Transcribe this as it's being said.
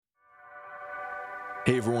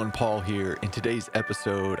Hey everyone, Paul here. In today's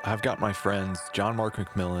episode, I've got my friends John Mark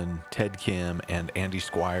McMillan, Ted Kim, and Andy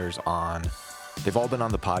Squires on. They've all been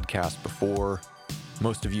on the podcast before.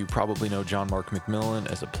 Most of you probably know John Mark McMillan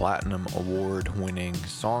as a Platinum Award-winning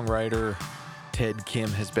songwriter. Ted Kim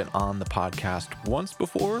has been on the podcast once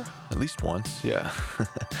before, at least once, yeah.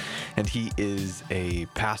 And he is a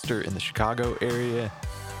pastor in the Chicago area.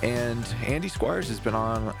 And Andy Squires has been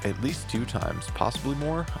on at least 2 times, possibly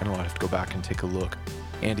more. I don't know, I have to go back and take a look.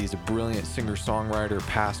 Andy's a brilliant singer-songwriter,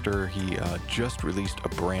 pastor. He just released a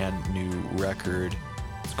brand new record.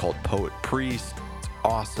 It's called Poet Priest. It's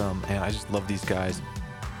awesome, and I just love these guys.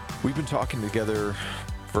 We've been talking together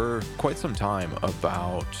for quite some time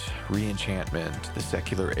about re-enchantment, the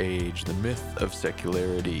secular age, the myth of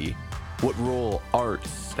secularity, what role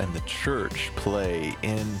arts and the church play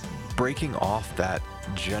in breaking off that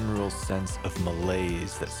general sense of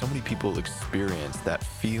malaise that so many people experience, that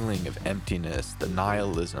feeling of emptiness, the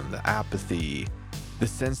nihilism, the apathy, the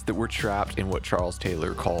sense that we're trapped in what Charles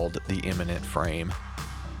Taylor called the immanent frame.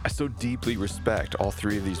 I so deeply respect all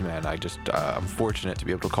 3 of these men. I'm fortunate to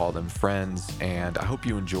be able to call them friends, and I hope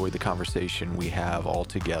you enjoy the conversation we have all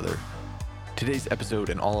together. Today's episode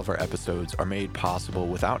and all of our episodes are made possible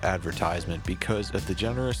without advertisement because of the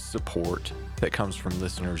generous support that comes from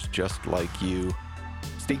listeners just like you.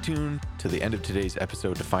 Stay tuned to the end of today's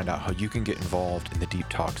episode to find out how you can get involved in the Deep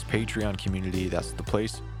Talks Patreon community. That's the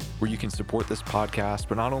place where you can support this podcast,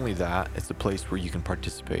 but not only that, it's a place where you can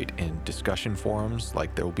participate in discussion forums,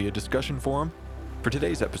 like there will be a discussion forum for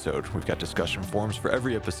today's episode. We've got discussion forums for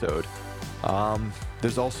every episode.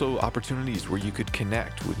 There's also opportunities where you could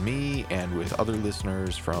connect with me and with other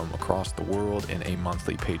listeners from across the world in a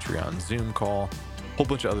monthly Patreon Zoom call. A whole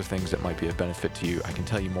bunch of other things that might be of benefit to you. I can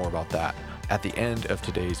tell you more about that at the end of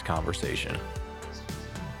today's conversation.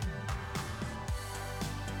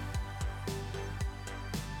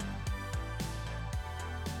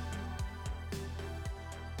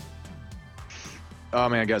 Oh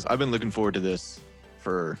man, guys, I've been looking forward to this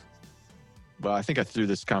I think I threw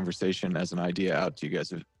this conversation as an idea out to you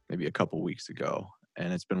guys maybe a couple weeks ago,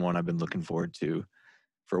 and it's been one I've been looking forward to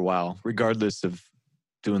for a while, regardless of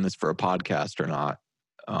doing this for a podcast or not.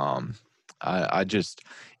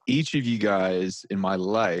 Each of you guys in my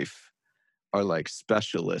life are like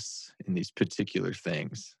specialists in these particular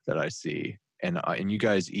things that I see, and you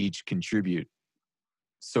guys each contribute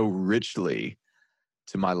so richly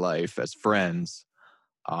to my life as friends.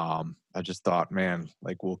 I just thought, man,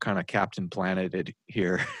 like we'll kind of Captain Planet it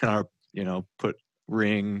here, put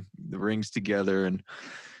the rings together and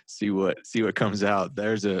see what comes out.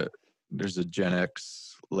 There's a Gen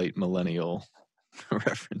X late millennial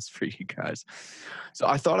reference for you guys. So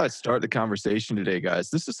I thought I'd start the conversation today, guys.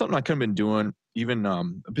 This is something I kind of been doing.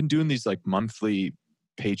 I've been doing these like monthly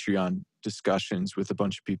Patreon discussions with a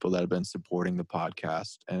bunch of people that have been supporting the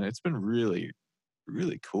podcast, and it's been really,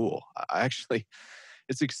 really cool.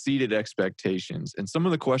 It's exceeded expectations. And some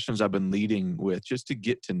of the questions I've been leading with just to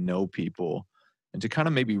get to know people and to kind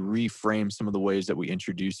of maybe reframe some of the ways that we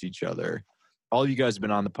introduce each other. All of you guys have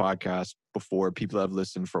been on the podcast before. People that have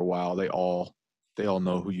listened for a while, they all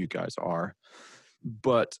know who you guys are.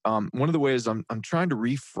 But one of the ways I'm trying to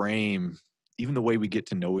reframe even the way we get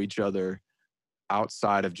to know each other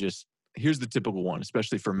outside of just, here's the typical one,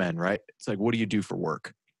 especially for men, right? It's like, what do you do for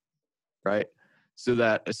work, right? So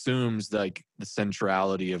that assumes like the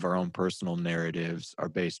centrality of our own personal narratives are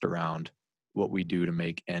based around what we do to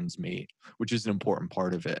make ends meet, which is an important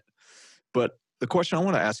part of it. But the question I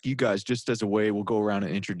want to ask you guys, just as a way, we'll go around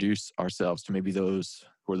and introduce ourselves to maybe those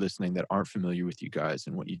who are listening that aren't familiar with you guys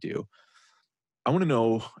and what you do. I want to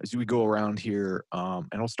know, as we go around here, and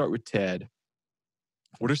I'll start with Ted,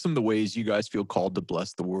 what are some of the ways you guys feel called to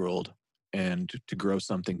bless the world and to grow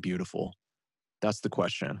something beautiful? That's the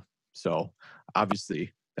question. So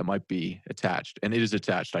obviously that might be attached, and it is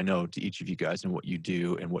attached, I know, to each of you guys and what you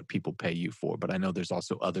do and what people pay you for. But I know there's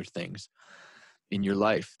also other things in your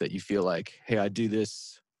life that you feel like, hey, I do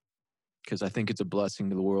this because I think it's a blessing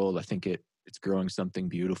to the world. I think it's growing something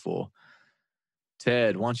beautiful.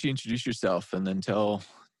 Ted, why don't you introduce yourself and then tell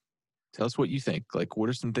us what you think? Like, what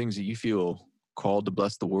are some things that you feel called to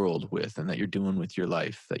bless the world with and that you're doing with your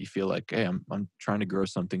life that you feel like, hey, I'm trying to grow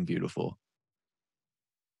something beautiful?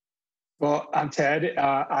 Well, I'm Ted.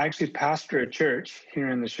 I actually pastor a church here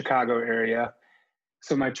in the Chicago area.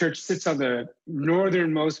 So my church sits on the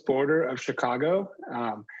northernmost border of Chicago.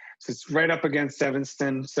 So it's right up against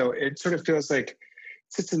Evanston. So it sort of feels like it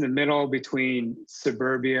sits in the middle between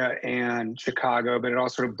suburbia and Chicago, but it all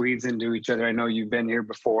sort of bleeds into each other. I know you've been here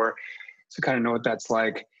before, so kind of know what that's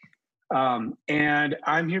like. And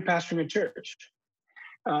I'm here pastoring a church.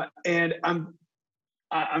 And I'm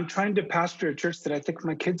I'm trying to pastor a church that I think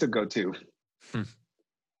my kids will go to. Hmm.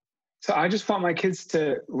 So I just want my kids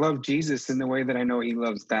to love Jesus in the way that I know he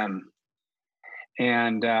loves them.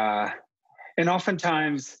 And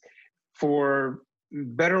oftentimes, for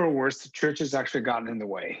better or worse, the church has actually gotten in the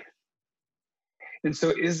way. And so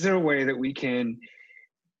is there a way that we can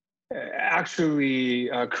actually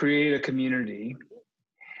create a community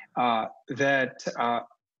where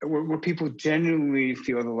people genuinely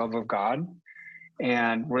feel the love of God,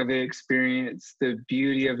 and where they experience the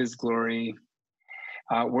beauty of his glory,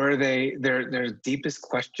 where their deepest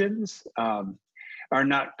questions are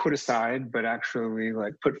not put aside, but actually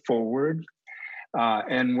like put forward,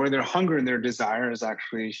 and where their hunger and their desire is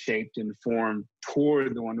actually shaped and formed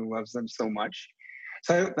toward the one who loves them so much.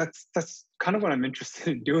 So that's kind of what I'm interested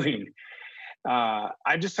in doing.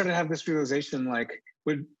 I just started to have this realization, like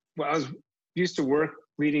when I was used to work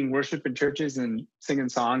leading worship in churches and singing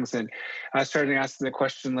songs, and I started asking the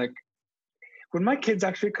question, like, would my kids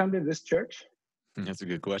actually come to this church? That's a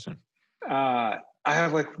good question. I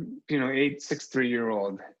have like 8, 6,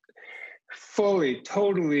 3-year-old, fully,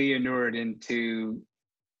 totally inured into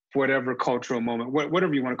whatever cultural moment,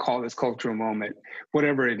 whatever you want to call this cultural moment,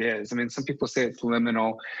 whatever it is. I mean, some people say it's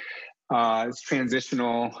liminal, it's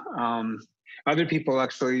transitional. Other people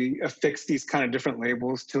actually affix these kind of different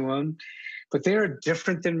labels to them, but they are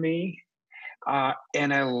different than me.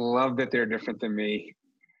 And I love that they're different than me.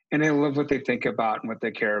 And I love what they think about and what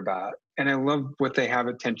they care about. And I love what they have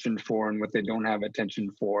attention for and what they don't have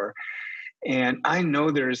attention for. And I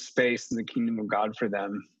know there is space in the kingdom of God for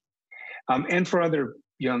them, and for other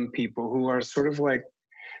young people who are sort of like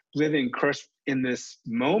living crushed in this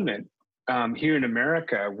moment here in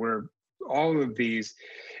America, where all of these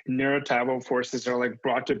narratival forces are like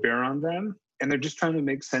brought to bear on them, and they're just trying to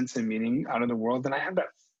make sense and meaning out of the world. And I have that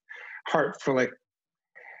heart for like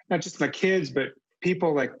not just my kids, but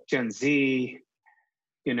people like Gen Z,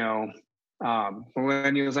 you know,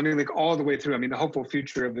 millennials. I mean, like all the way through. I mean, the hopeful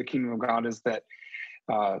future of the kingdom of God is that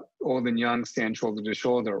old and young stand shoulder to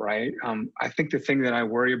shoulder, right? I think the thing that I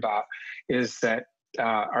worry about is that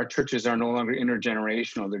our churches are no longer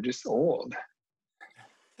intergenerational; they're just old.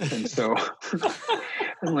 And so,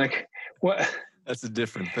 I'm like, what? That's a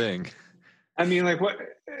different thing. I mean, like, what?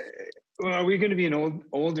 Are we going to be an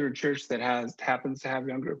older church that happens to have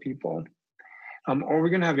younger people? Or are we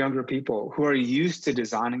going to have younger people who are used to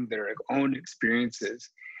designing their own experiences,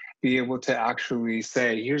 be able to actually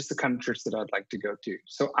say, here's the kind of church that I'd like to go to?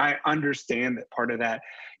 So I understand that part of that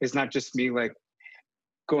is not just me like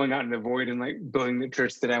going out in the void and like building the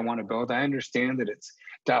church that I want to build. I understand that it's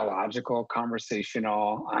dialogical,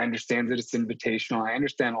 conversational. I understand that it's invitational. I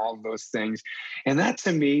understand all of those things. And that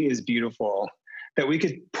to me is beautiful, that we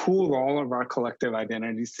could pool all of our collective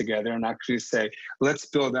identities together and actually say, let's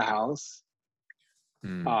build a house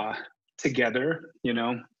together,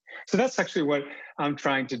 So that's actually what I'm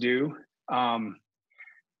trying to do. I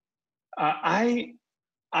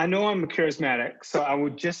know I'm charismatic, so I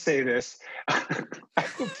would just say this. I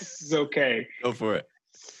hope this is okay. Go for it.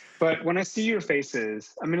 But when I see your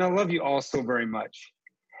faces, I mean, I love you all so very much.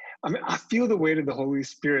 I mean, I feel the weight of the Holy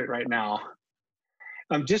Spirit right now.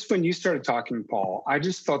 Just when you started talking, Paul, I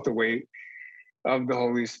just felt the weight of the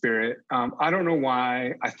Holy Spirit. I don't know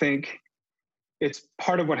why. I think it's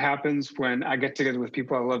part of what happens when I get together with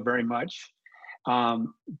people I love very much.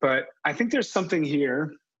 But I think there's something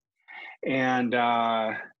here. And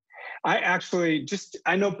I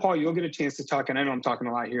know, Paul, you'll get a chance to talk, and I know I'm talking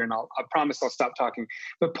a lot here, and I promise I'll stop talking.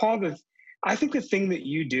 But Paul, I think the thing that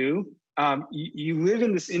you do, you live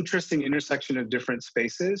in this interesting intersection of different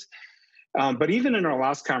spaces. But even in our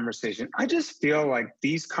last conversation, I just feel like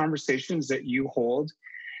these conversations that you hold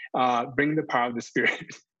bring the power of the Spirit.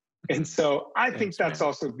 And so I think that's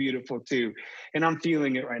also beautiful too. And I'm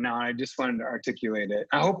feeling it right now. And I just wanted to articulate it.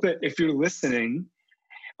 I hope that if you're listening,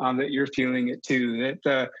 that you're feeling it too,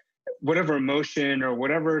 that whatever emotion or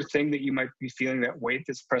whatever thing that you might be feeling, that weight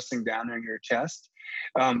that's pressing down on your chest,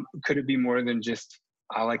 could it be more than just,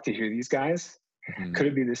 I like to hear these guys? Mm-hmm. Could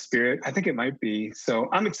it be the Spirit? I think it might be. So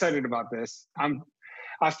I'm excited about this.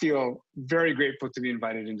 I feel very grateful to be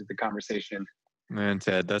invited into the conversation. Man,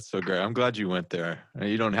 Ted, that's so great. I'm glad you went there.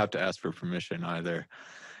 You don't have to ask for permission either.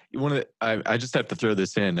 I just have to throw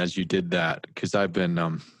this in as you did that, because I've been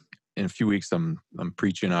in a few weeks I'm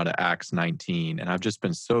preaching out of Acts 19, and I've just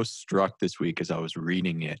been so struck this week as I was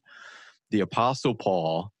reading it. The Apostle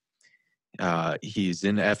Paul, he's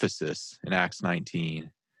in Ephesus in Acts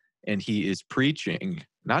 19, and he is preaching.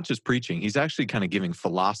 Not just preaching, he's actually kind of giving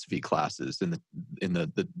philosophy classes in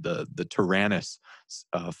the Tyrannus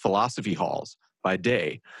philosophy halls by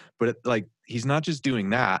day. But he's not just doing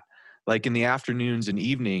that. like in the afternoons and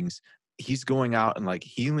evenings, he's going out and like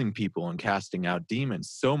healing people and casting out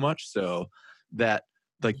demons, so much so that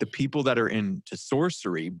like the people that are into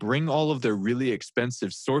sorcery bring all of their really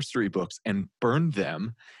expensive sorcery books and burn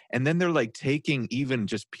them. And then they're like taking even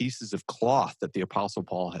just pieces of cloth that the Apostle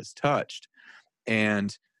Paul has touched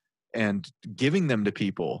and giving them to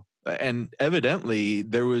people. And evidently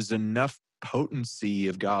there was enough potency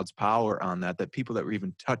of God's power on that people that were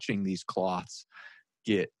even touching these cloths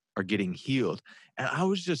are getting healed. And I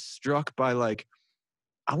was just struck by like,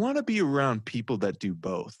 I want to be around people that do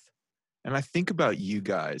both. And I think about you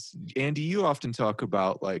guys. Andy, you often talk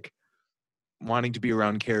about like wanting to be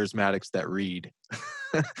around charismatics that read,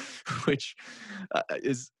 which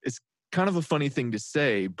is kind of a funny thing to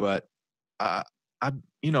say, but I,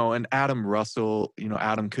 and Adam Russell,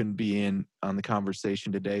 Adam couldn't be in on the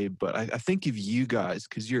conversation today, but I think of you guys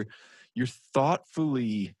because you're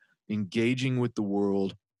thoughtfully engaging with the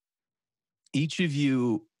world. Each of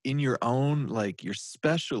you in your own, like you're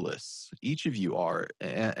specialists, each of you are.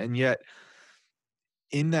 And yet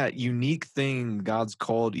in that unique thing God's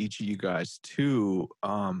called each of you guys to,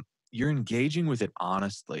 you're engaging with it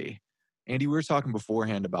honestly. Andy, we were talking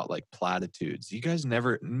beforehand about like platitudes. You guys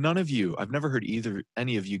none of you, I've never heard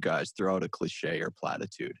any of you guys throw out a cliche or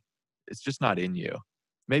platitude. It's just not in you.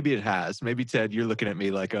 Maybe it has. Maybe Ted, you're looking at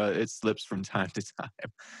me like it slips from time to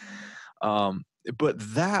time. But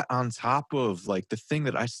that on top of like the thing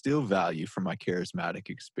that I still value from my charismatic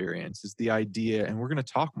experience is the idea, and we're going to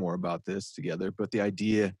talk more about this together, but the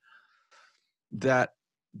idea that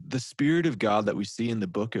the Spirit of God that we see in the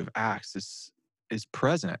book of Acts is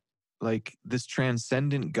present. Like this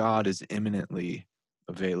transcendent God is imminently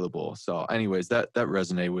available. So anyways, that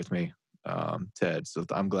resonated with me, Ted. So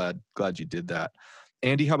I'm glad you did that.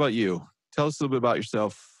 Andy, how about you? Tell us a little bit about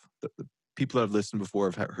yourself. The people that have listened before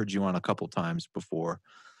have heard you on a couple times before.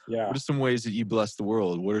 Yeah. What are some ways that you bless the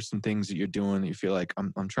world? What are some things that you're doing that you feel like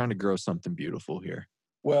I'm trying to grow something beautiful here?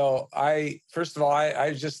 Well, first of all,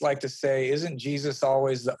 I just like to say, isn't Jesus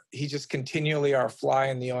always, he just continually our fly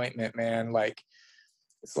in the ointment, man. Like,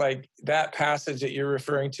 it's like that passage that you're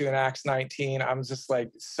referring to in Acts 19. I'm just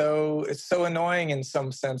like, it's so annoying in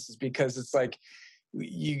some senses because it's like,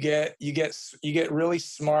 you get really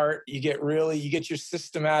smart. You get your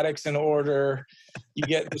systematics in order. You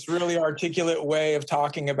get this really articulate way of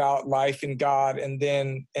talking about life in God. And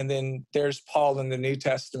then there's Paul in the New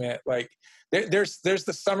Testament. Like there's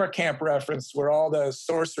the summer camp reference where all the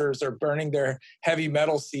sorcerers are burning their heavy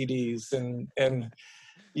metal CDs and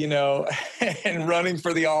and running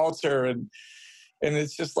for the altar. And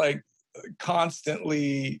it's just like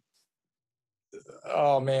constantly,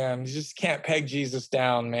 oh man, you just can't peg Jesus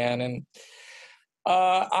down, man. And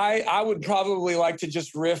I would probably like to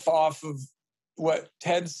just riff off of what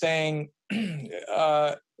Ted's saying.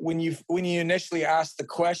 When you initially asked the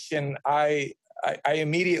question, I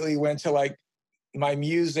immediately went to like my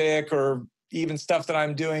music or even stuff that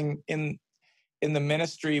I'm doing in the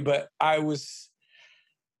ministry. But I was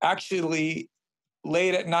actually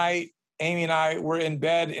late at night, Amy and I were in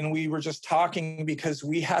bed and we were just talking because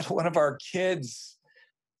we had one of our kids,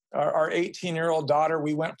 our 18-year-old daughter.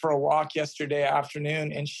 We went for a walk yesterday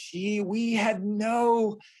afternoon and we had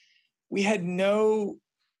no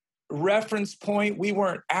reference point. We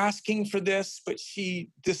weren't asking for this, but she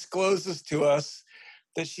discloses to us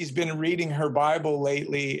that she's been reading her Bible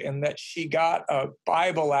lately and that she got a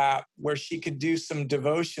Bible app where she could do some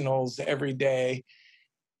devotionals every day.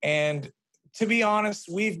 And to be honest,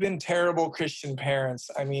 we've been terrible Christian parents.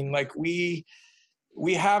 I mean, like we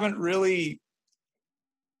haven't really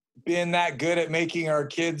been that good at making our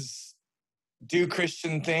kids do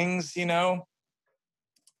Christian things, and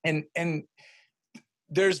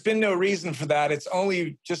there's been no reason for that. It's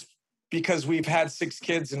only just because we've had 6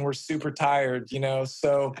 kids and we're super tired,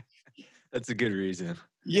 so. That's a good reason.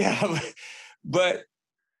 Yeah. But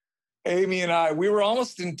Amy and I, we were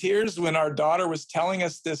almost in tears when our daughter was telling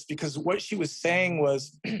us this, because what she was saying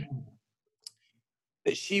was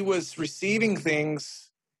that she was receiving things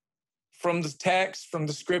from the text, from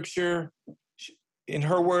the scripture. In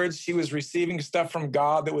her words, she was receiving stuff from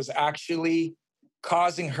God that was actually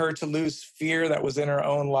causing her to lose fear that was in her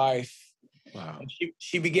own life. Wow. And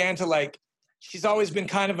she began to she's always been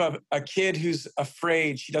kind of a kid who's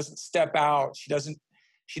afraid. She doesn't step out. She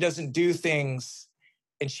doesn't do things.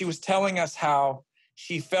 And she was telling us how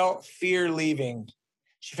she felt fear leaving.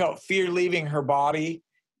 She felt fear leaving her body.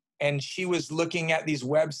 And she was looking at these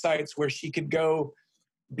websites where she could go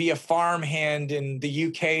be a farmhand in the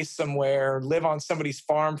UK somewhere, live on somebody's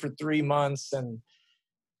farm for 3 months and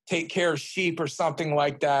take care of sheep or something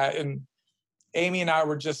like that. And Amy and I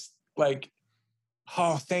were just like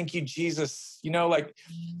Oh, thank you, Jesus. You know, like,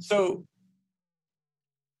 so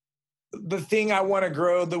the thing I want to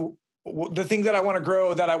grow, the thing that I want to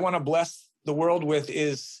grow, that I want to bless the world with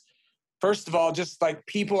is, first of all, just like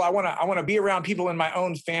people, I want to be around people in my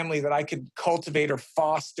own family that I could cultivate or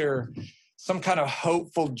foster some kind of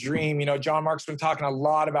hopeful dream. You know, John Mark's been talking a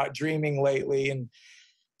lot about dreaming lately. And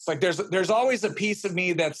it's like, there's always a piece of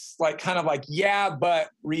me that's like, kind of like, yeah, but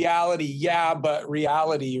reality,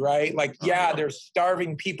 right? Like, yeah, there's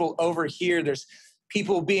starving people over here. There's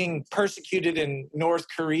people being persecuted in North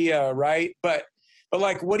Korea, right? But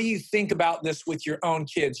like, what do you think about this with your own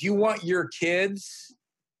kids? You want your kids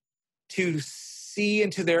to see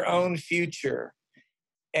into their own future,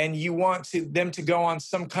 and you want them to go on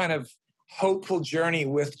some kind of hopeful journey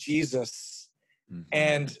with Jesus,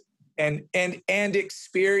 and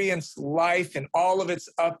experience life and all of its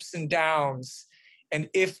ups and downs. And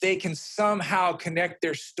if they can somehow connect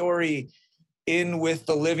their story in with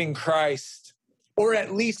the living Christ, or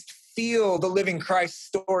at least feel the living Christ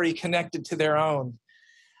story connected to their own,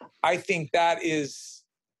 I think that is,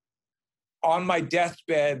 on my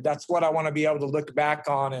deathbed, that's what I want to be able to look back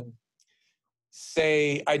on and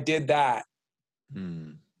say, I did that.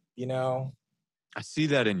 You know? I see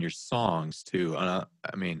that in your songs too. I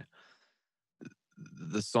mean,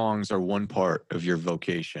 the songs are one part of your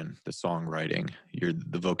vocation, the songwriting,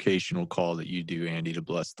 the vocational call that you do, Andy, to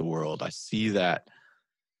bless the world. I see that,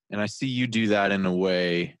 and I see you do that in a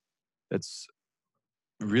way that's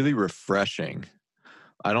really refreshing.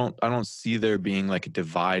 I don't see there being like a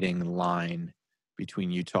dividing line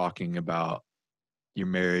between you talking about your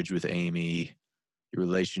marriage with Amy, your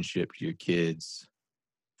relationship to your kids,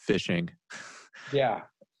 fishing, yeah,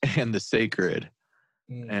 and the sacred.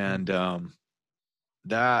 And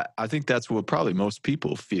that, I think that's what probably most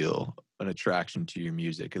people feel an attraction to your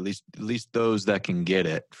music, at least those that can get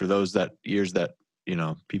it. For those that ears that, you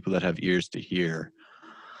know, people that have ears to hear.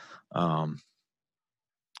 John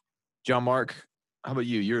Mark, how about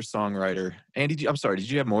you? You're a songwriter. Andy, I'm sorry, did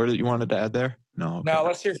you have more that you wanted to add there? No. Okay. No,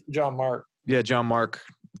 let's hear from John Mark. Yeah, John Mark,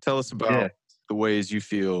 tell us about the ways you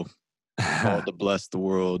feel called to bless the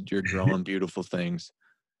world. You're growing beautiful things.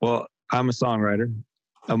 Well, I'm a songwriter,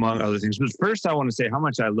 among other things. But first, I want to say how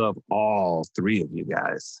much I love all three of you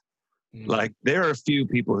guys. Like, there are a few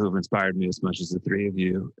people who've inspired me as much as the three of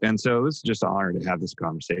you. And so it's just an honor to have this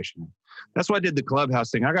conversation. That's why I did the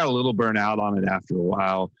Clubhouse thing. I got a little burnt out on it after a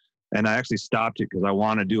while. And I actually stopped it because I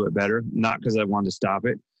want to do it better, not because I wanted to stop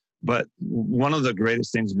it. But one of the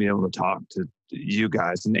greatest things to be able to talk to you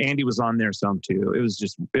guys, and Andy was on there some too. It was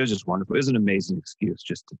just wonderful. It was an amazing excuse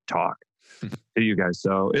just to talk to you guys.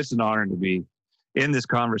 So it's an honor to be in this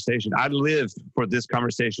conversation. I live for this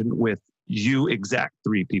conversation with you exact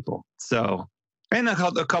three people. So, and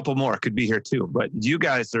a couple more could be here too, but you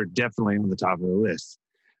guys are definitely on the top of the list.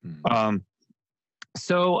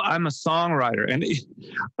 So I'm a songwriter, and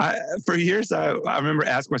for years I remember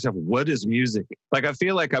asking myself, what is music? Like, I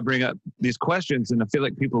feel like I bring up these questions and I feel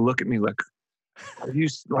like people look at me like, are you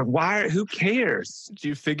like, why, who cares? Did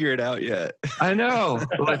you figure it out yet? I know.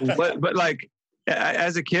 But like,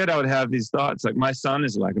 as a kid, I would have these thoughts. Like, my son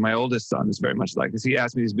is like, my oldest son is very much like this. He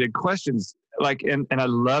asks me these big questions, like, and I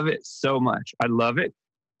love it so much. I love it.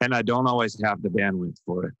 And I don't always have the bandwidth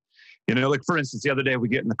for it. You know, like, for instance, the other day we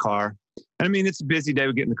get in the car. And I mean, it's a busy day.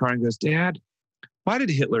 We get in the car and he goes, Dad, why did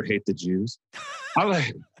Hitler hate the Jews? I'm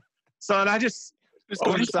like, son, I just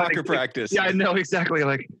go to soccer practice. Yeah, I know, exactly.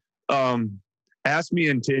 Like, ask me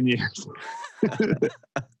in 10 years.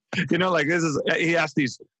 You know, like, he asked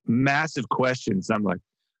these massive questions. I'm like,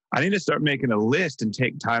 I need to start making a list and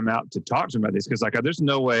take time out to talk to him about this. Cause like, there's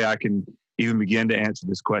no way I can even begin to answer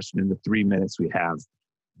this question in the 3 minutes we have,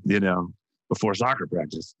 you know, before soccer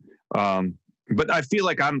practice. But I feel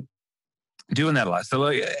like I'm doing that a lot. So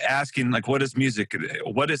like, asking, like, what is music?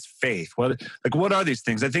 What is faith? What are these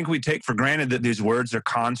things? I think we take for granted that these words are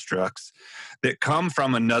constructs that come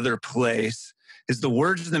from another place. Is the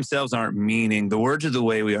words themselves aren't meaning. The words are the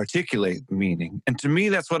way we articulate meaning. And to me,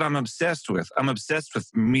 that's what I'm obsessed with. I'm obsessed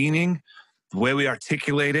with meaning, the way we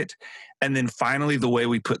articulate it, and then finally the way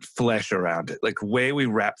we put flesh around it, like the way we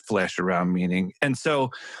wrap flesh around meaning. And so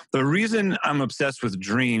the reason I'm obsessed with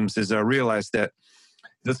dreams is I realized that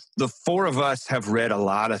the four of us have read a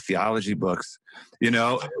lot of theology books. You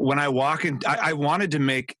know, when I walk in, I wanted to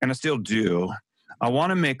make, and I still do, I want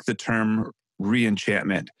to make the term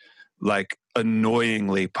re-enchantment like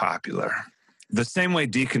annoyingly popular. The same way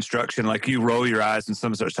deconstruction, like you roll your eyes and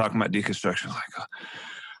someone starts talking about deconstruction, like,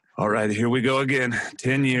 all right, here we go again.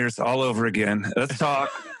 10 years all over again. Let's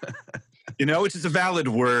talk. You know, which is a valid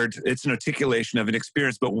word. It's an articulation of an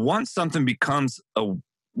experience. But once something becomes a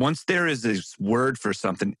once there is this word for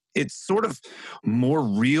something, it's sort of more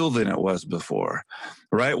real than it was before,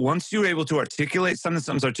 right? Once you're able to articulate something,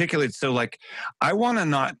 something's articulated. So like,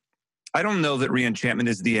 I don't know that re-enchantment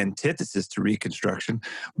is the antithesis to reconstruction,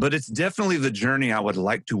 but it's definitely the journey I would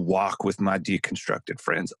like to walk with my deconstructed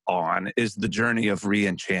friends on, is the journey of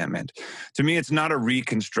re-enchantment. To me, it's not a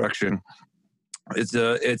reconstruction. It's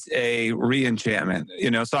a re-enchantment,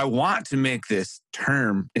 so I want to make this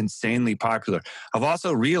term insanely popular. I've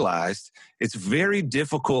also realized it's very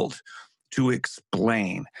difficult to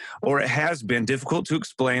explain, or it has been difficult to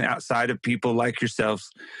explain outside of people like yourselves,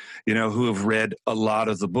 who have read a lot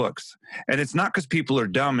of the books. And it's not because people are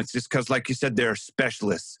dumb. It's just because, like you said, they're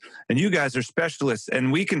specialists, and you guys are specialists,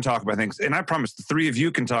 and we can talk about things. And I promise the three of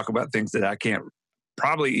you can talk about things that I can't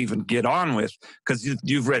probably even get on with, because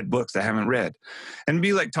you've read books I haven't read. And it'd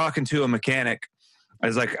be like talking to a mechanic. I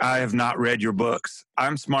was like, I have not read your books.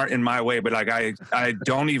 I'm smart in my way, but like I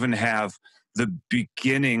don't even have the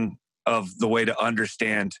beginning of the way to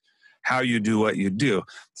understand how you do what you do.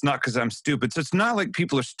 It's not because I'm stupid. So it's not like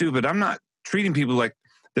people are stupid. I'm not treating people like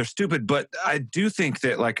they're stupid, but I do think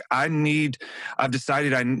that like I've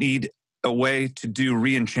decided I need a way to do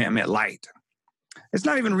re-enchantment light. It's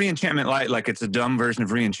not even re-enchantment light, like it's a dumb version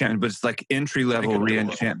of re-enchantment, but it's like entry-level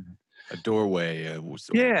re-enchantment. A doorway. A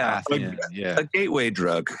gateway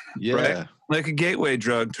drug. Yeah. Right? Like a gateway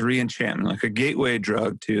drug to re-enchantment, like a gateway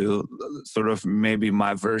drug to sort of maybe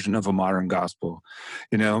my version of a modern gospel,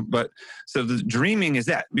 But so the dreaming is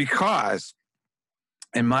that, because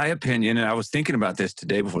in my opinion, and I was thinking about this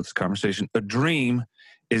today before this conversation, a dream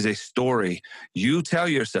is a story you tell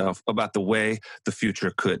yourself about the way the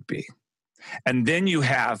future could be. And then you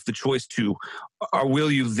have the choice to, or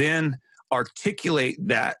will you then articulate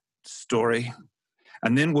that story?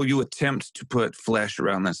 And then will you attempt to put flesh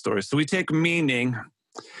around that story? So we take meaning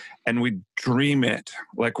and we dream it,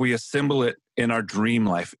 like we assemble it in our dream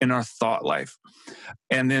life, in our thought life.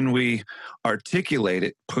 And then we articulate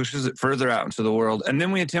it, pushes it further out into the world. And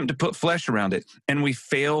then we attempt to put flesh around it. And we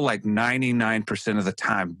fail like 99% of the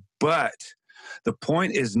time. But the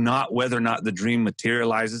point is not whether or not the dream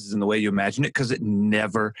materializes in the way you imagine it, because it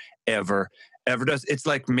never, ever does. It's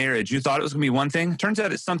like marriage. You thought it was going to be one thing. Turns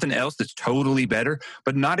out it's something else that's totally better,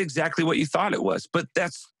 but not exactly what you thought it was. But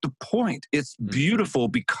that's the point. It's beautiful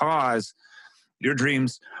because your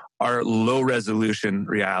dreams are low resolution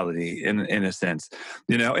reality in a sense,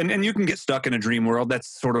 and you can get stuck in a dream world. That's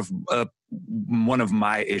sort of one of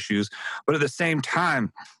my issues. But at the same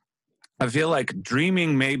time, I feel like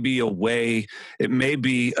dreaming may be a way, it may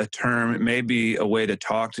be a term, it may be a way to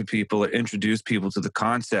talk to people or introduce people to the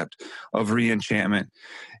concept of re-enchantment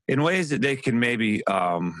in ways that they can maybe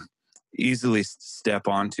easily step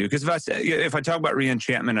onto. Because if I talk about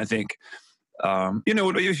re-enchantment, I think,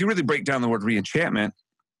 if you really break down the word re-enchantment,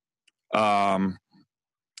 I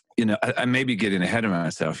may be getting ahead of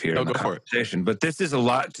myself here in the conversation, but this is a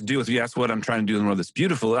lot to do with, you asked what I'm trying to do in the world that's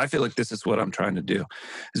beautiful. I feel like this is what I'm trying to do,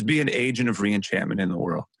 is be an agent of re-enchantment in the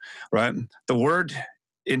world, right? The word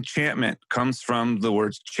enchantment comes from the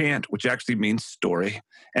words chant, which actually means story,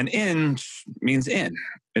 and in means in,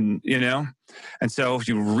 and, and so if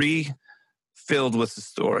you filled with the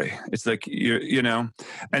story, it's like,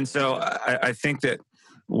 and so I think that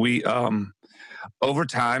we, over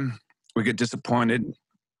time, we get disappointed.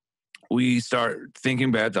 We start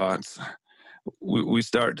thinking bad thoughts. We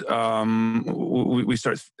start having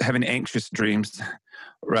anxious dreams,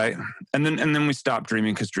 right? And then we stop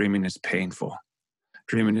dreaming, because dreaming is painful.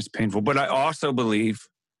 Dreaming is painful. But I also believe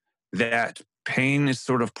that pain is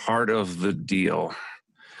sort of part of the deal,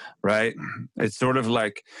 right? It's sort of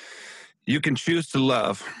like you can choose to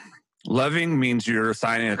love. Loving means you're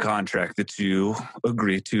signing a contract that you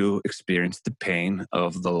agree to experience the pain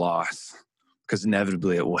of the loss, because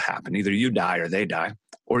inevitably it will happen. Either you die or they die,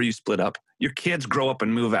 or you split up. Your kids grow up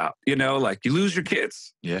and move out. Like you lose your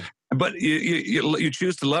kids. Yeah. But you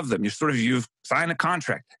choose to love them. You've signed a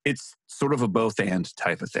contract. It's sort of a both and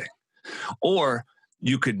type of thing. Or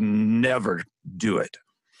you could never do it,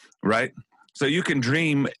 right? So you can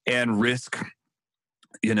dream and risk,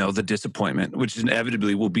 the disappointment, which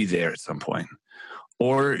inevitably will be there at some point.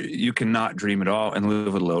 Or you cannot dream at all and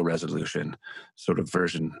live a low resolution sort of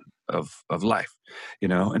version of life,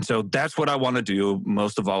 and so that's what I want to do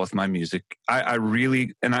most of all with my music. I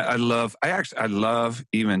love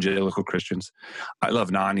evangelical Christians. I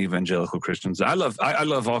love non-evangelical Christians. I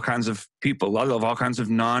love all kinds of people. I love all kinds of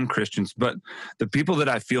non-Christians, but the people that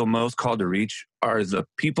I feel most called to reach are the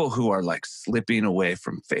people who are like slipping away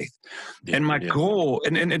from faith. And my goal,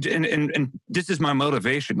 and this is my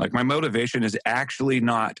motivation. Like my motivation is actually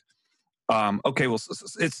not okay, well,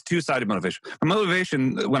 it's two-sided motivation. My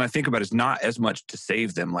motivation, when I think about it, is not as much to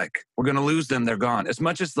save them. Like, we're going to lose them, they're gone. As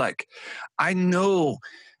much as like, I know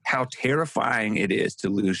how terrifying it is to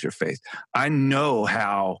lose your faith. I know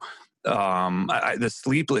how the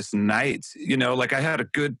sleepless nights, like I had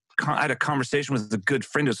a conversation with a good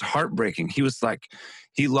friend. It was heartbreaking. He was like,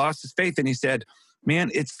 he lost his faith and he said, man,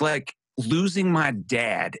 it's like losing my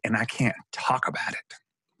dad and I can't talk about it.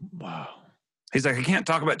 Wow. He's like, I can't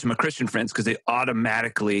talk about it to my Christian friends because they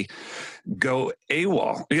automatically go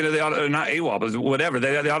AWOL. Not AWOL, but whatever.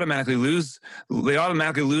 They automatically lose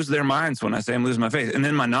their minds when I say I'm losing my faith. And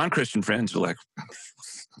then my non-Christian friends are like,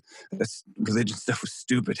 that's religion stuff was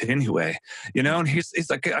stupid anyway. And he's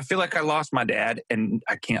like, I feel like I lost my dad and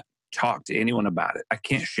I can't talk to anyone about it. I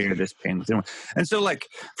can't share this pain with anyone. And so like,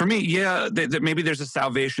 for me, yeah, maybe there's a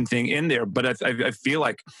salvation thing in there, but I feel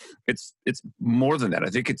like it's more than that.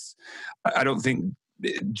 I don't think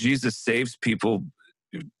Jesus saves people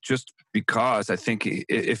just because. I think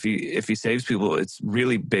if he saves people, it's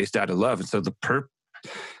really based out of love. And so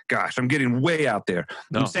gosh, I'm getting way out there.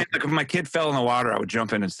 No. I'm saying like if my kid fell in the water, I would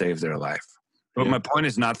jump in and save their life. But my point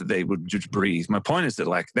is not that they would just breathe. My point is that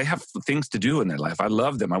like they have things to do in their life. I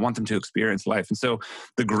love them. I want them to experience life. And so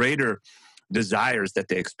the greater desires that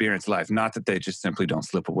they experience life, not that they just simply don't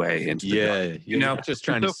slip away into the dark. You're not just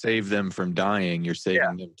trying to save them from dying. You're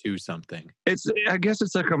saving them to something. I guess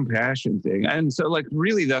it's a compassion thing. And so like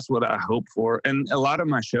really that's what I hope for. And a lot of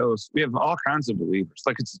my shows, we have all kinds of believers.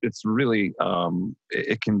 Like it's really,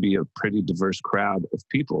 it can be a pretty diverse crowd of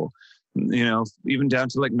people. Even down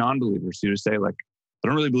to like non-believers who say like, I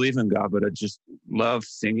don't really believe in God, but I just love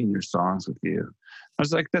singing your songs with you. I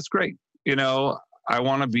was like, that's great. I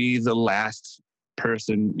want to be the last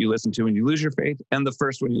person you listen to when you lose your faith and the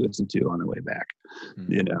first one you listen to on the way back,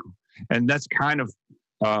 and that's kind of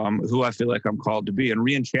who I feel like I'm called to be. And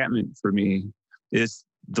re-enchantment for me is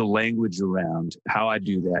the language around how I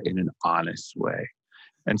do that in an honest way.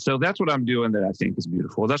 And so that's what I'm doing that I think is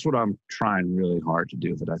beautiful. That's what I'm trying really hard to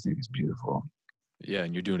do that I think is beautiful. Yeah,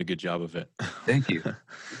 and you're doing a good job of it. Thank you.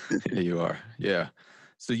 Yeah, you are. Yeah.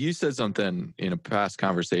 So you said something in a past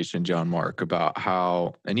conversation, John Mark, about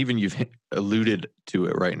how, and even you've alluded to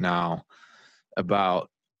it right now,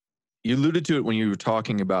 you alluded to it when you were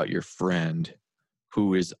talking about your friend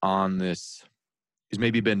who is who's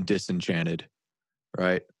maybe been disenchanted,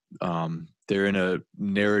 right? They're in a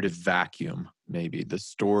narrative vacuum, maybe. The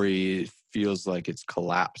story feels like it's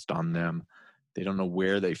collapsed on them. They don't know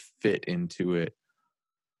where they fit into it.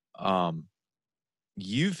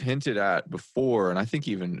 You've hinted at before, and I think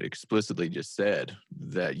even explicitly just said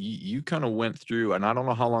that you kind of went through, and I don't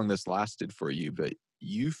know how long this lasted for you, but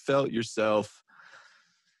you felt yourself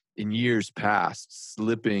in years past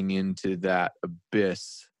slipping into that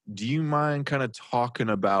abyss. Do you mind kind of talking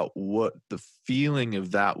about what the feeling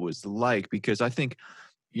of that was like? Because I think,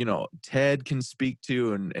 Ted can speak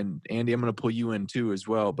to, and Andy, I'm going to pull you in too as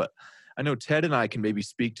well, but I know Ted and I can maybe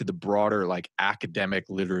speak to the broader like academic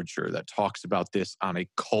literature that talks about this on a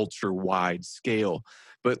culture-wide scale,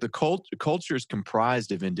 but the culture is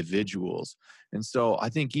comprised of individuals. And so I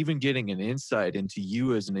think even getting an insight into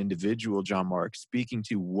you as an individual, John Mark, speaking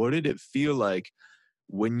to what did it feel like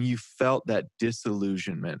when you felt that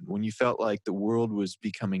disillusionment, when you felt like the world was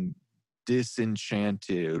becoming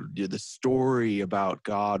disenchanted, the story about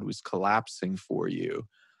God was collapsing for you.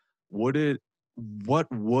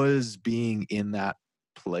 What was being in that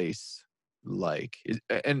place like?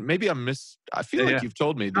 And maybe I feel like you've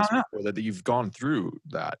told me this before, that you've gone through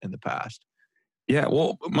that in the past. Yeah,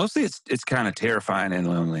 well, mostly it's kind of terrifying and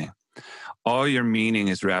lonely. All your meaning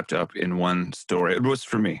is wrapped up in one story. It was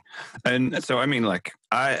for me. And so, I mean, like,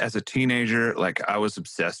 as a teenager, like, I was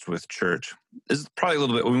obsessed with church. This is probably a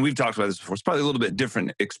little bit, when we've talked about this before, it's probably a little bit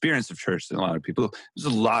different experience of church than a lot of people. It was a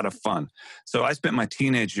lot of fun. So I spent my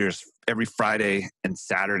teenage years every Friday and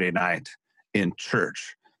Saturday night in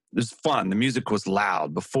church. It was fun. The music was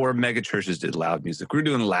loud. Before mega churches did loud music, we were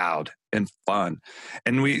doing loud and fun.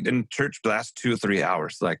 And in church last 2 or 3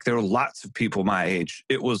 hours. Like, there were lots of people my age.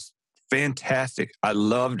 It was fantastic. I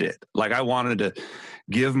loved it. Like, I wanted to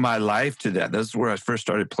give my life to that. That's where I first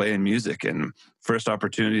started playing music, and first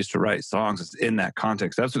opportunities to write songs in that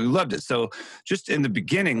context. I absolutely loved it. So just in the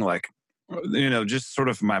beginning, like, just sort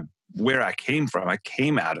of where I came from, I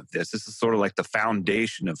came out of this. This is sort of like the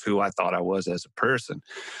foundation of who I thought I was as a person.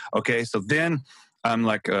 Okay. So then I'm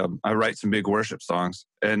like, I write some big worship songs.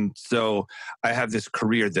 And so I have this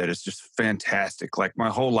career that is just fantastic. Like my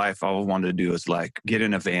whole life, all I wanted to do is like get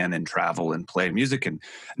in a van and travel and play music. And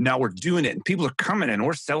now we're doing it and people are coming and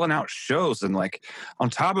we're selling out shows. And like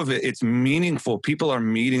on top of it, it's meaningful. People are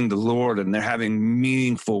meeting the Lord and they're having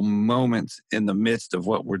meaningful moments in the midst of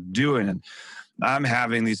what we're doing. And I'm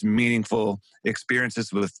having these meaningful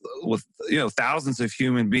experiences with thousands of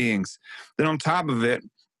human beings. Then on top of it,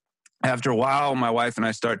 after a while, my wife and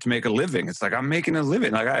I start to make a living. It's like I'm making a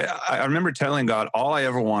living. Like I remember telling God, all I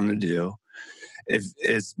ever wanted to do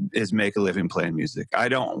is make a living playing music. I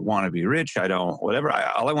don't want to be rich. I don't whatever.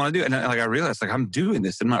 All I want to do, and I realized like I'm doing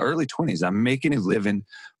this in my early 20s. I'm making a living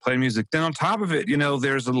playing music. Then on top of it,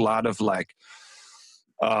 there's a lot of like,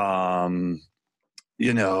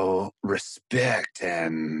 respect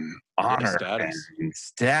and honor and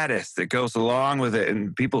status that goes along with it,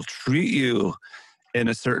 and people treat you in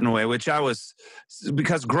a certain way, which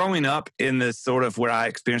because growing up in this sort of where I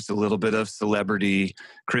experienced a little bit of celebrity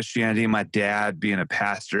Christianity, my dad being a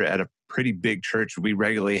pastor at a pretty big church, we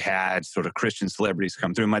regularly had sort of Christian celebrities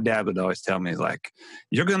come through. My dad would always tell me like,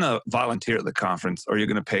 you're going to volunteer at the conference or you're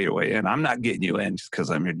going to pay your way in. I'm not getting you in just because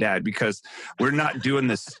I'm your dad, because we're not doing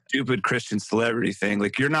this stupid Christian celebrity thing.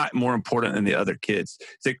 Like you're not more important than the other kids.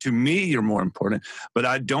 It's like, to me, you're more important, but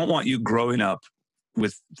I don't want you growing up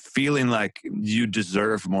with feeling like you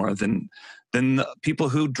deserve more than the people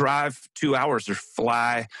who drive 2 hours or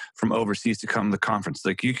fly from overseas to come to the conference.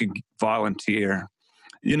 Like you could volunteer,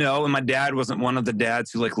 and my dad wasn't one of the dads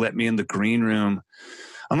who like let me in the green room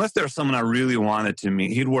unless there was someone I really wanted to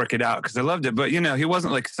meet. He'd work it out because I loved it. But, he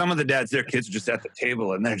wasn't like some of the dads, their kids are just at the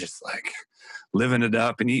table and they're just like living it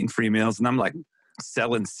up and eating free meals. And I'm like,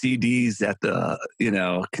 selling CDs at the,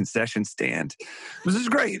 concession stand. This is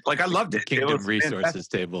great. Like I loved it. Kingdom Resources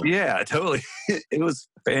table. Yeah, totally. It was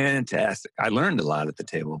fantastic. I learned a lot at the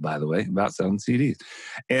table, by the way, about selling CDs.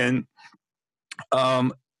 And,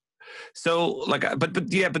 so like, but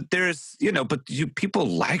there's, people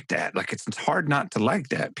like that. Like it's hard not to like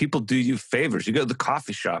that. People do you favors. You go to the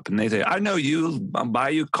coffee shop and they say, I know you, I'll buy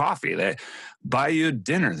you coffee. They buy you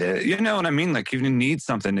dinner. You know what I mean? Like if you need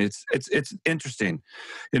something, it's interesting,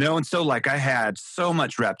 And so like I had so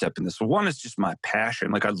much wrapped up in this. One is just my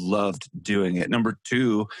passion. Like I loved doing it. Number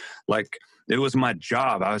two, like it was my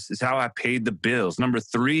job. It's how I paid the bills. Number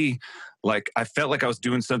three, like I felt like I was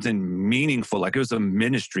doing something meaningful, like it was a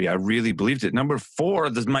ministry. I really believed it. Number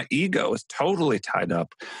four, my ego is totally tied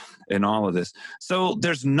up in all of this. So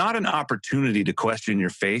there's not an opportunity to question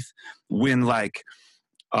your faith when like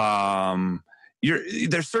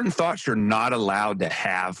there's certain thoughts you're not allowed to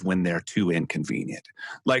have when they're too inconvenient.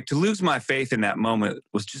 Like to lose my faith in that moment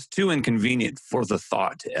was just too inconvenient for the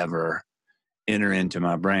thought to ever enter into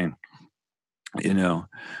my brain.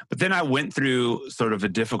 But then I went through sort of a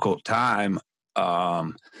difficult time,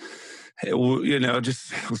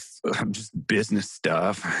 just business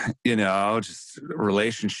stuff, just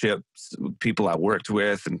relationships, people I worked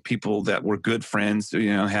with and people that were good friends,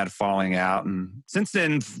 had falling out. And since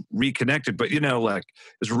then reconnected, but, like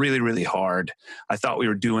it was really, really hard. I thought we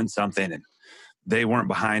were doing something and they weren't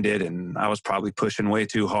behind it. And I was probably pushing way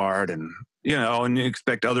too hard and you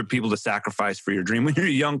expect other people to sacrifice for your dream. When you're a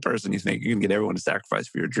young person, you think you can get everyone to sacrifice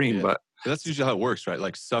for your dream, but that's usually how it works, right?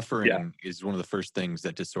 Like suffering is one of the first things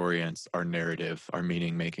that disorients our narrative, our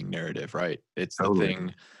meaning-making narrative, right? It's the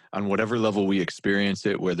thing on whatever level we experience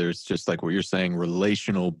it, whether it's just like what you're saying,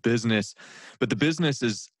 relational, business, but the business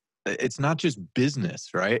it's not just business,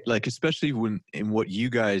 right? Like, especially when in what you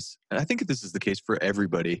guys, and I think this is the case for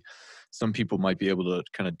everybody. Some people might be able to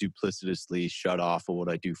kind of duplicitously shut off of what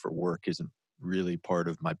I do for work isn't really part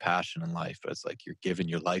of my passion in life. It's like you're giving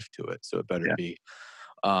your life to it, so it better be.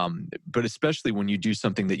 But especially when you do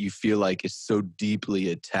something that you feel like is so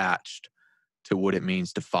deeply attached to what it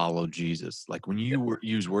means to follow Jesus. Like when you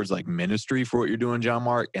use words like ministry for what you're doing, John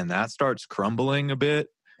Mark, and that starts crumbling a bit,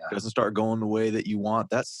 doesn't start going the way that you want,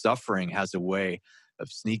 that suffering has a way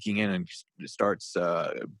of sneaking in and starts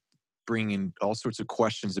bringing all sorts of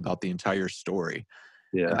questions about the entire story.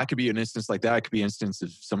 Yeah, and that could be an instance like that. It could be an instance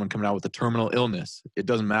of someone coming out with a terminal illness. It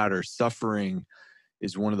doesn't matter. Suffering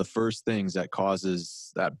is one of the first things that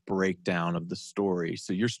causes that breakdown of the story.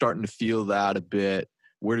 So you're starting to feel that a bit.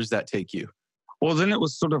 Where does that take you? Well, then it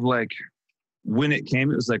was sort of like when it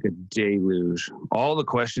came, it was like a deluge. All the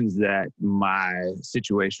questions that my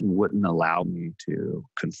situation wouldn't allow me to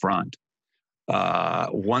confront.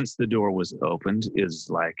 Once the door was opened, is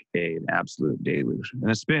like an absolute deluge. And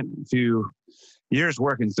I spent a few years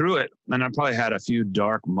working through it. And I probably had a few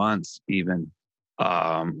dark months even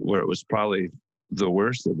where it was probably the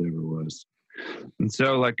worst that there ever was. And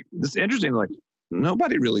so like, it's interesting, like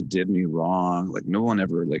nobody really did me wrong. Like no one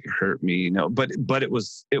ever like hurt me, but it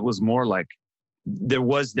was more like there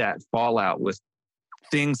was that fallout with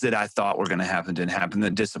things that I thought were going to happen didn't happen, the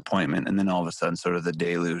disappointment, and then all of a sudden sort of the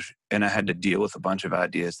deluge. And I had to deal with a bunch of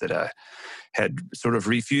ideas that I had sort of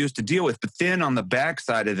refused to deal with. But then on the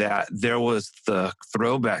backside of that, there was the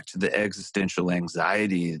throwback to the existential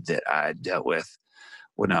anxiety that I dealt with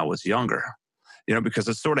when I was younger, because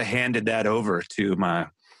I sort of handed that over to my,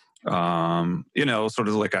 sort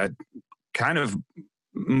of like I kind of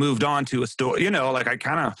moved on to a story, like I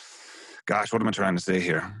kind of, gosh, what am I trying to say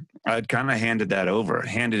here? I'd kind of handed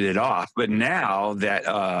it off. But now that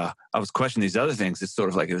I was questioning these other things, it's sort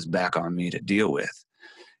of like it was back on me to deal with,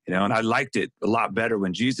 and I liked it a lot better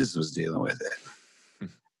when Jesus was dealing with it,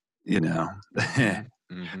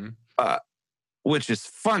 Mm-hmm. Which is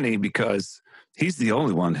funny because he's the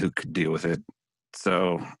only one who could deal with it.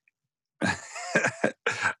 So,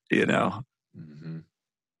 Mm-hmm.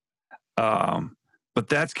 But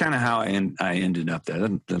that's kind of how I ended up there.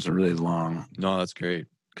 That's a really long. No, that's great.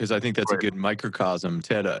 Because I think that's a good microcosm.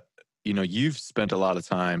 Ted, you've spent a lot of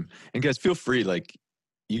time, and guys, feel free, like,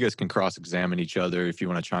 you guys can cross-examine each other if you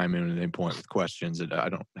want to chime in at any point with questions. I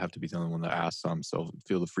don't have to be the only one that asks some, so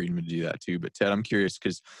feel the freedom to do that too. But Ted, I'm curious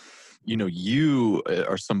because, you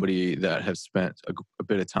are somebody that has spent a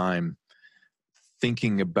bit of time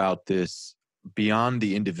thinking about this beyond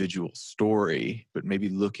the individual story, but maybe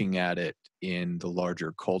looking at it in the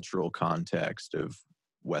larger cultural context of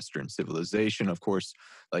Western civilization. Of course,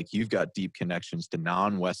 like, you've got deep connections to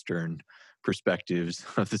non-Western perspectives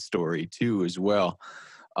of the story too, as well.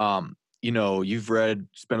 You've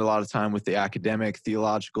spent a lot of time with the academic,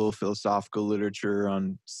 theological, philosophical literature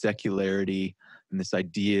on secularity and this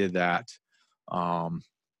idea that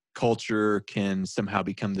culture can somehow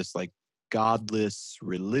become this like godless,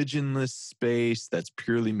 religionless space that's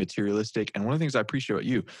purely materialistic. And one of the things I appreciate about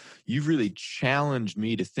you've really challenged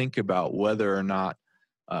me to think about whether or not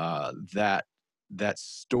that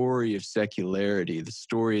story of secularity, the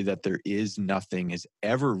story that there is nothing, has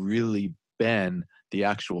ever really been the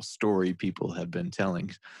actual story people have been telling.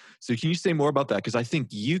 So can you say more about that? Because I think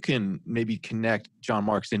you can maybe connect John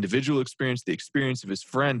Mark's individual experience, the experience of his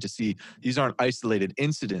friend, to see these aren't isolated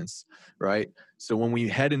incidents, right? So when we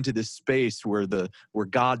head into this space where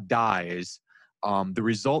God dies, the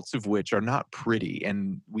results of which are not pretty,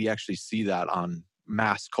 and we actually see that on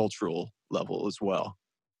mass cultural level as well.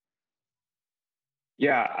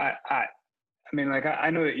 Yeah, I mean, like, I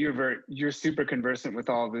know that you're super conversant with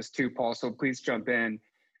all of this too, Paul. So please jump in.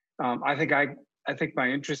 I think my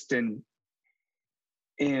interest in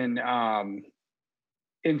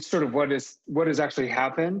sort of what has actually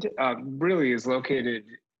happened really is located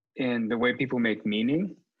in the way people make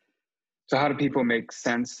meaning. So how do people make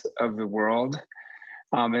sense of the world?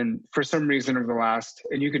 And for some reason over the last,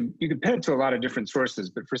 and you can pin it to a lot of different sources,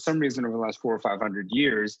 but for some reason over the last 400 or 500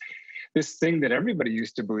 years, this thing that everybody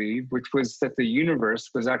used to believe, which was that the universe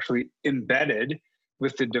was actually embedded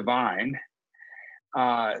with the divine,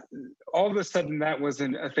 all of a sudden that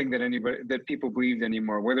wasn't a thing that people believed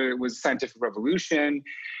anymore. Whether it was scientific revolution,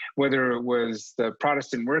 whether it was the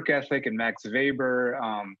Protestant work ethic and Max Weber,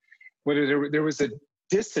 whether there was a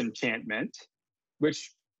disenchantment,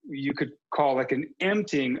 which you could call like an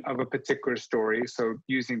emptying of a particular story. So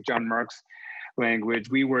using John Mark's language,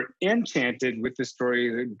 we were enchanted with the story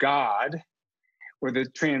that God, or the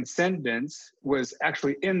transcendence, was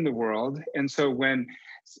actually in the world. And so when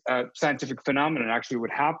scientific phenomenon actually would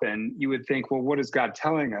happen, you would think, well, what is God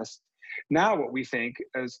telling us? Now what we think,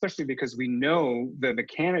 especially because we know the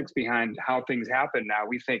mechanics behind how things happen now,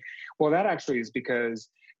 we think, well, that actually is because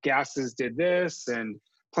gases did this and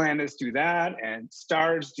planets do that and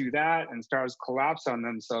stars do that and stars collapse on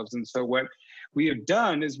themselves. And so what we have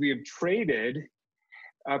done is we have traded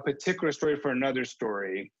a particular story for another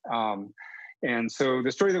story. And so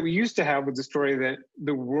the story that we used to have was the story that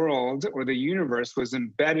the world or the universe was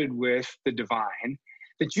embedded with the divine,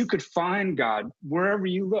 that you could find God wherever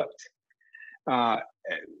you looked.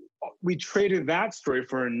 We traded that story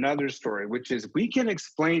for another story, which is we can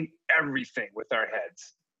explain everything with our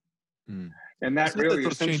heads. And that really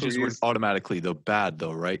those changes weren't automatically bad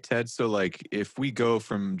though, right, Ted? So like if we go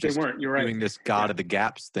from just doing this God of the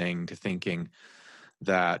gaps thing to thinking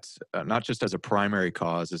that not just as a primary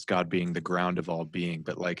cause is God being the ground of all being,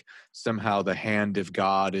 but like somehow the hand of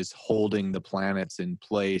God is holding the planets in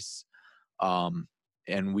place,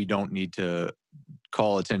 and we don't need to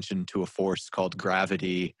call attention to a force called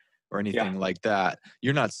gravity or anything like that.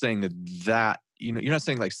 You're not saying that you're not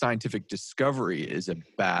saying like scientific discovery is a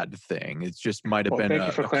bad thing. It just might have been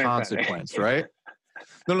a consequence, right?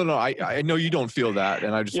 No. I know you don't feel that,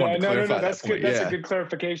 and I just wanted to clarify that That's point. good. That's a good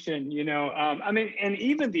clarification. I mean, and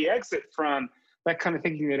even the exit from that kind of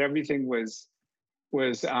thinking that everything was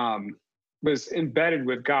embedded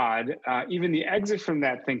with God. Even the exit from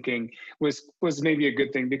that thinking was maybe a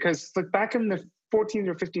good thing, because like back in the 14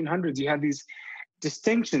 or 1500s, you had these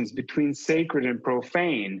distinctions between sacred and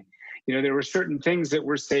profane. There were certain things that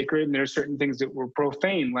were sacred and there are certain things that were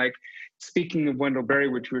profane. Like, speaking of Wendell Berry,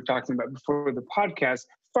 which we were talking about before the podcast,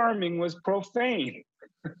 farming was profane,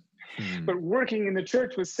 but working in the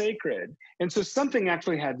church was sacred. And so something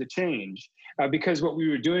actually had to change, because what we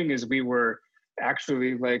were doing is we were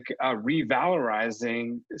actually like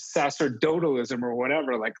revalorizing sacerdotalism or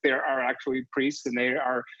whatever. Like, there are actually priests and they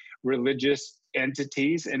are religious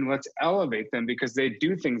entities, and let's elevate them because they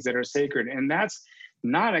do things that are sacred. And that's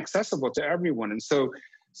not accessible to everyone. And so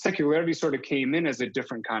secularity sort of came in as a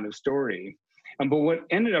different kind of story. But what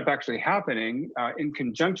ended up actually happening in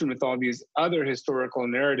conjunction with all these other historical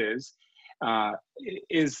narratives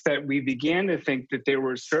is that we began to think that there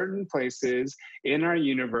were certain places in our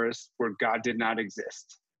universe where God did not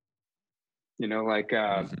exist. Like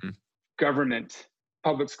government,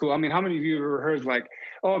 public school. I mean, how many of you have ever heard like,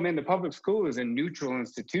 oh man, the public school is a neutral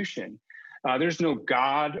institution. There's no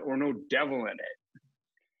God or no devil in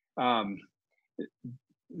it.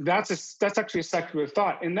 That's actually a secular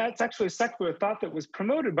thought, and that's actually a secular thought that was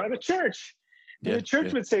promoted by the church. And the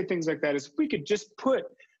church would say things like that: is, if we could just put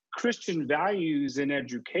Christian values in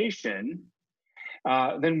education,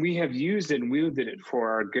 then we have used it and wielded it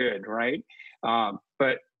for our good, right?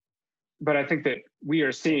 But I think that we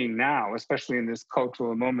are seeing now, especially in this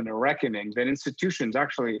cultural moment of reckoning, that institutions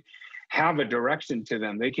actually have a direction to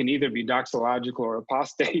them. They can either be doxological or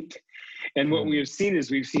apostate. And what we have seen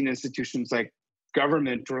is we've seen institutions like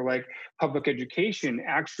government or like public education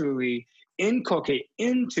actually inculcate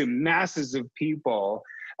into masses of people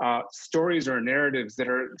stories or narratives that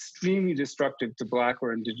are extremely destructive to Black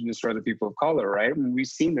or Indigenous or other people of color, right? And we've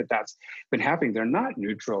seen that that's been happening. They're not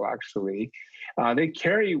neutral, actually. They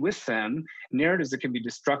carry with them narratives that can be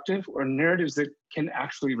destructive or narratives that can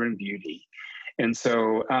actually bring beauty. And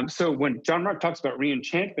so when John Mark talks about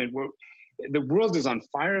re-enchantment, the world is on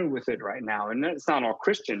fire with it right now. And it's not all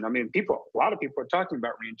Christian. I mean, a lot of people are talking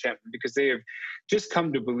about re-enchantment because they have just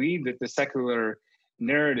come to believe that the secular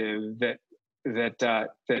narrative that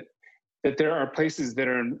there are places that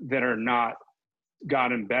are not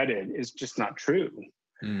God embedded is just not true.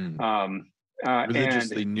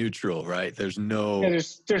 Religiously neutral, right? There's no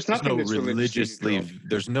there's nothing that's religiously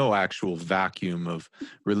there's no actual vacuum of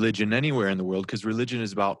religion anywhere in the world, because religion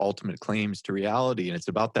is about ultimate claims to reality, and it's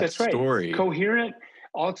about that story. Right. Coherent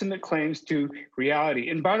ultimate claims to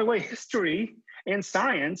reality. And by the way, history and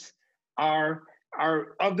science are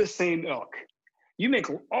of the same ilk. You make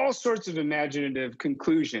all sorts of imaginative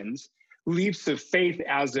conclusions, leaps of faith,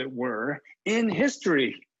 as it were, in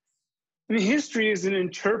history. I mean, history is an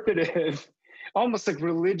interpretive, almost like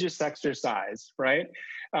religious exercise, right?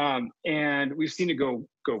 And we've seen it go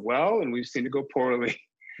well, and we've seen it go poorly.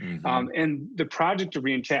 And the project of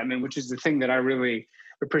re-enchantment, which is the thing that I really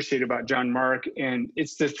appreciate about John Mark, and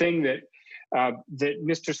it's the thing that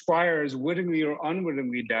Mr. Squires wittingly or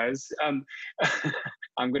unwittingly does. I'm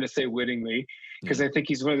going to say wittingly, because I think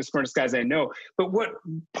he's one of the smartest guys I know. But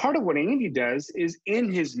part of what Andy does is,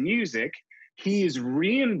 in his music, he is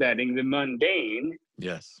re-embedding the mundane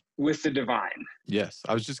with the divine. Yes,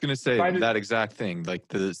 I was just going to say that exact thing. Like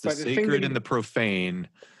the sacred and the profane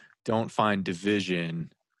don't find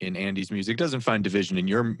division in Andy's music. Doesn't find division in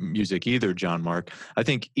your music either, John Mark. I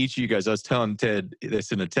think each of you guys, I was telling Ted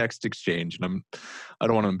this in a text exchange, and I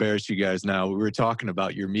don't want to embarrass you guys now. We were talking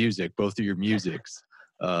about your music, both of your musics,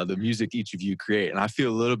 the music each of you create. And I feel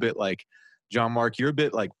a little bit like, John Mark, you're a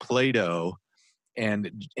bit like Plato,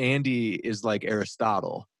 and Andy is like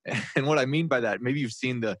Aristotle. And what I mean by that, maybe you've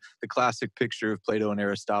seen the classic picture of Plato and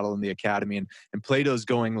Aristotle in the Academy, and Plato's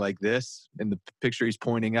going like this, and the picture he's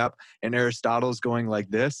pointing up, and Aristotle's going like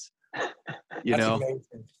this. Amazing.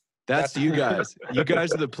 That's you guys. You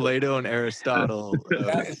guys are the Plato and Aristotle.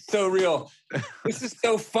 That is so real. This is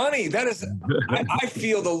so funny. That is, I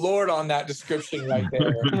feel the Lord on that description right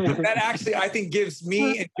there. That actually, I think, gives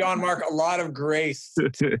me and John Mark a lot of grace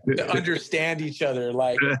to understand each other.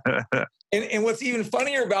 Like, and what's even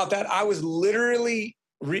funnier about that, I was literally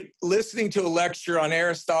listening to a lecture on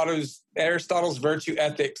Aristotle's virtue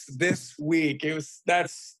ethics this week. And I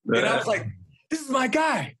was like, this is my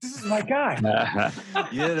guy. This is my guy.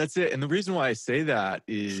 Yeah, that's it. And the reason why I say that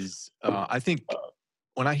is I think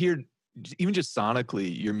when I hear, even just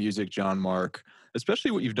sonically, your music, John Mark,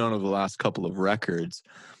 especially what you've done over the last couple of records,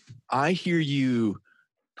 I hear you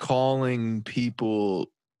calling people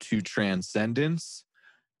to transcendence,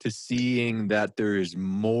 to seeing that there is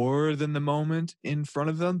more than the moment in front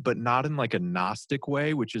of them, but not in like a Gnostic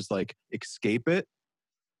way, which is like escape it.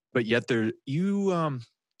 But yet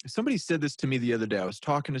somebody said this to me the other day. I was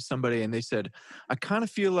talking to somebody and they said, I kind of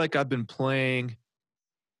feel like I've been playing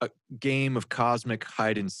a game of cosmic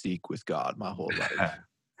hide and seek with God my whole life.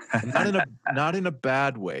 And not in a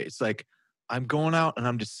bad way. It's like I'm going out and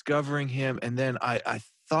I'm discovering him, and then I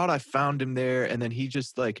thought I found him there, and then he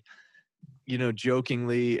just like,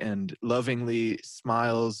 jokingly and lovingly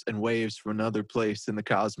smiles and waves from another place in the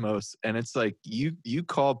cosmos. And it's like you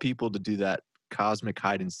call people to do that cosmic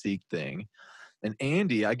hide and seek thing. And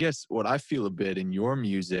Andy, I guess what I feel a bit in your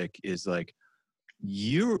music is like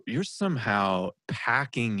you're somehow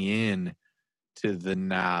packing in to the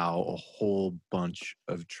now a whole bunch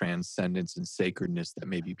of transcendence and sacredness that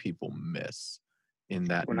maybe people miss in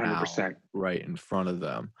that 100%. now right in front of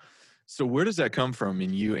them. So where does that come from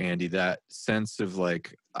in you, Andy? That sense of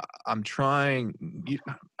like, I'm trying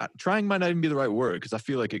might not even be the right word, because I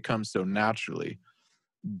feel like it comes so naturally,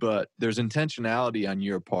 but there's intentionality on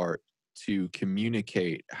your part to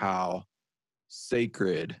communicate how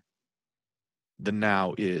sacred the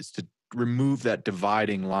now is, to remove that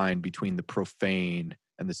dividing line between the profane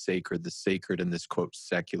and the sacred and this quote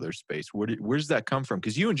secular space. Where does that come from?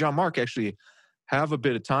 Because you and John Mark actually have a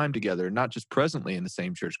bit of time together, not just presently in the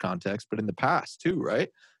same church context, but in the past too, right?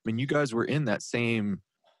 I mean, you guys were in that same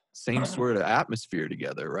sort of atmosphere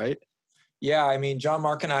together, right? Yeah, I mean, John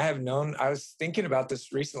Mark and I have known, I was thinking about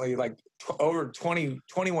this recently, like over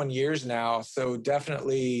 21 years now. So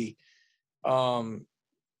definitely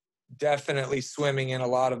swimming in a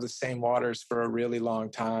lot of the same waters for a really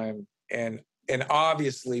long time, and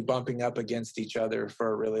obviously bumping up against each other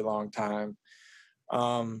for a really long time.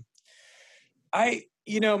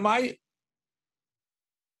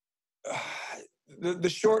 The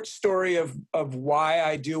short story of why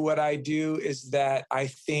I do what I do is that I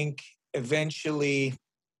think eventually,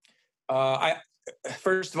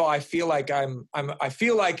 first of all, I feel like I'm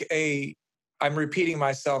repeating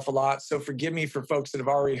myself a lot, so forgive me for folks that have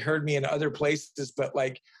already heard me in other places, but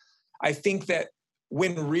like, I think that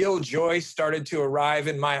when real joy started to arrive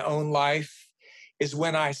in my own life is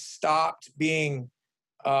when I stopped being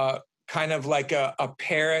kind of like a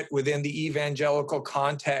parrot within the evangelical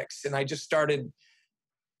context, and I just started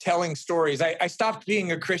telling stories. I stopped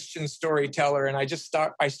being a Christian storyteller, and I just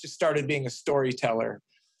started being a storyteller.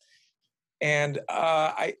 And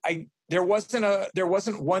there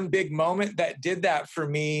wasn't one big moment that did that for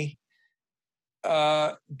me,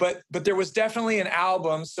 but there was definitely an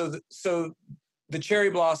album. So the Cherry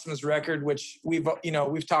Blossoms record, which we've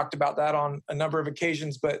talked about that on a number of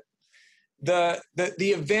occasions, but the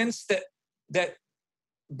events that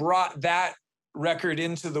brought that record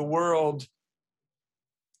into the world,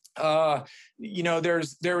 there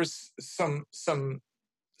was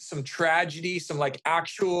some tragedy, some like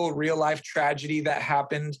actual real life tragedy that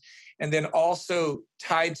happened. And then also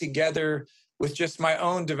tied together with just my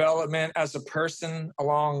own development as a person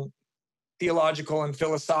along theological and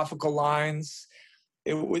philosophical lines.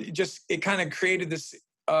 It kind of created this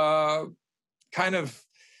kind of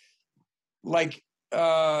like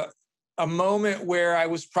a moment where I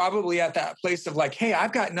was probably at that place of like, hey,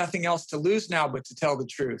 I've got nothing else to lose now but to tell the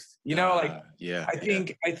truth. I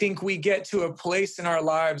think we get to a place in our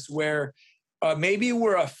lives where maybe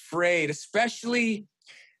we're afraid, especially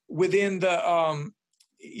within the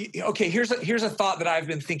here's a thought that I've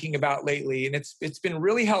been thinking about lately, and it's been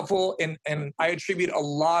really helpful, and I attribute a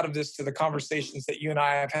lot of this to the conversations that you and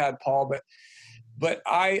I have had, Paul, but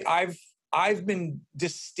I've been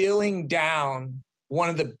distilling down one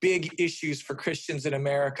of the big issues for Christians in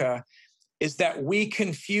America is that we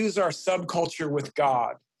confuse our subculture with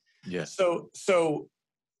God. Yeah. So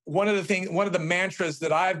one of the mantras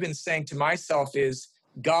that I've been saying to myself is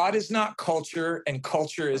God is not culture and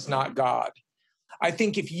culture is not God. I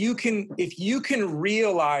think if you can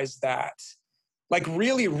realize that, like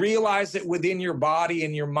really realize it within your body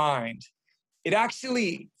and your mind, it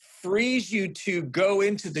actually frees you to go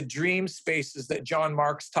into the dream spaces that John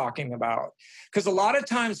Mark's talking about. Because a lot of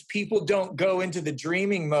times people don't go into the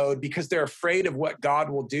dreaming mode because they're afraid of what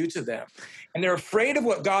God will do to them. And they're afraid of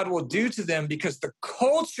what God will do to them because the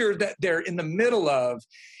culture that they're in the middle of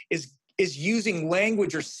is using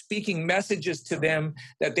language or speaking messages to them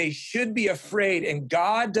that they should be afraid. And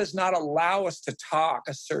God does not allow us to talk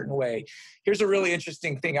a certain way. Here's a really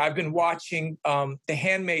interesting thing. I've been watching The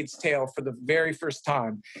Handmaid's Tale for the very first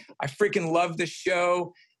time. I freaking love this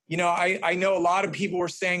show. I know a lot of people were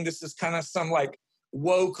saying this is kind of some like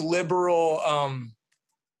woke liberal,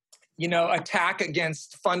 attack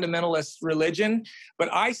against fundamentalist religion, but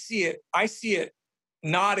I see it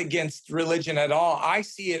not against religion at all. I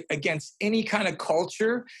see it against any kind of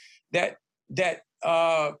culture that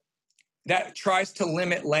tries to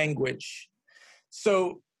limit language.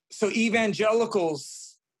 So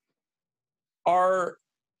evangelicals are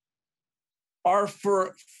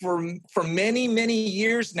for many, many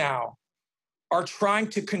years now are trying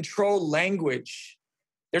to control language.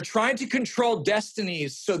 They're trying to control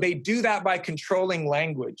destinies, so they do that by controlling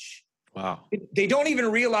language. Wow. They don't even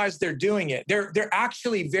realize they're doing it. They're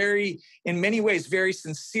actually in many ways, very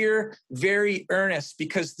sincere, very earnest,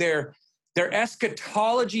 because their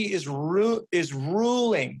eschatology is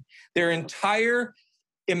ruling their entire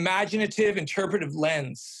imaginative, interpretive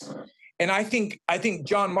lens. And I think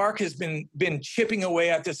John Mark has been chipping away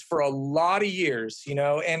at this for a lot of years,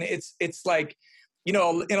 and it's like, in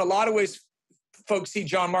a lot of ways, folks see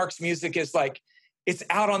John Mark's music as like, it's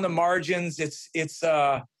out on the margins. It's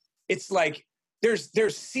like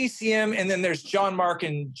there's CCM, and then there's John Mark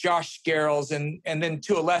and Josh Garrels, and then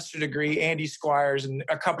to a lesser degree, Andy Squires and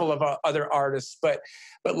a couple of other artists. But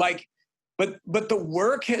the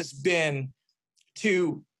work has been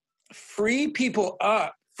to free people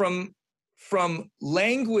up from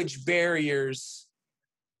language barriers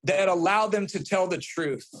that allow them to tell the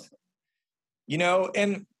truth,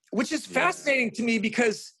 and which is fascinating to me,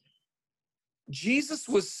 because Jesus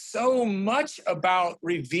was so much about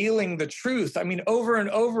revealing the truth. I mean, over and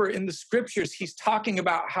over in the scriptures, he's talking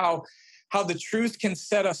about how the truth can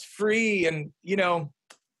set us free. And,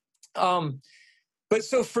 but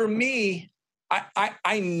so for me,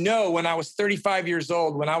 I know when I was 35 years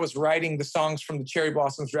old, when I was writing the songs from the Cherry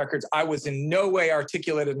Blossoms records, I was in no way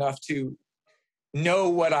articulate enough to know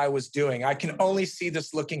what I was doing. I can only see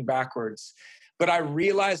this looking backwards. But I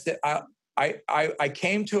realized that I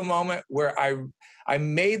came to a moment where I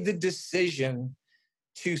made the decision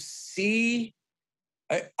to see.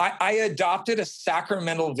 I adopted a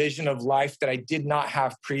sacramental vision of life that I did not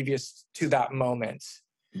have previous to that moment.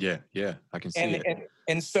 Yeah, I can see it.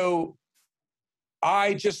 And so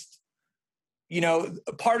I just,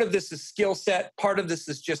 part of this is skill set. Part of this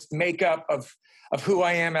is just makeup of who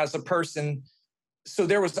I am as a person. So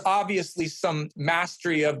there was obviously some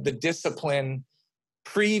mastery of the discipline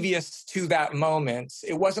previous to that moment.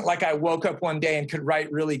 It wasn't like I woke up one day and could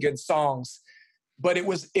write really good songs, but it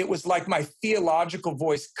was like my theological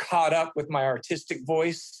voice caught up with my artistic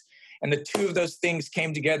voice, and the two of those things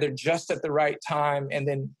came together just at the right time and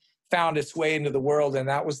then found its way into the world. And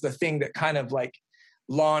that was the thing that kind of like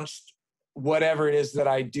launched whatever it is that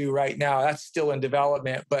I do right now. That's still in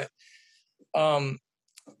development, but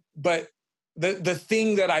the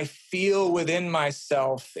thing that I feel within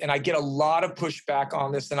myself, and I get a lot of pushback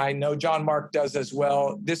on this, and I know John Mark does as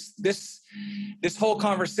well. This whole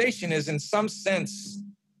conversation is in some sense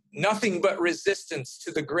nothing but resistance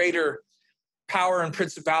to the greater power and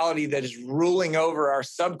principality that is ruling over our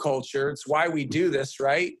subculture. It's why we do this,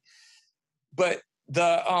 right? But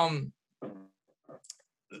the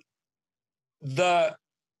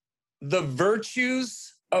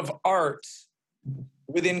virtues of art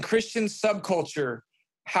within Christian subculture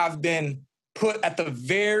have been put at the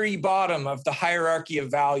very bottom of the hierarchy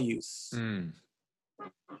of values.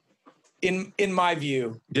 In my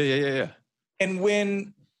view. Yeah. And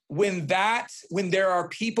when there are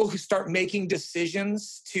people who start making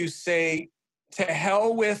decisions to say, to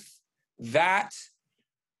hell with that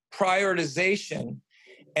prioritization,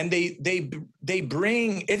 and they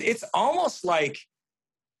bring it's almost like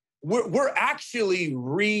we're actually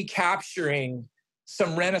recapturing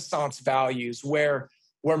some Renaissance values where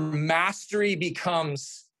mastery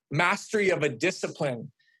of a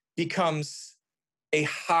discipline becomes a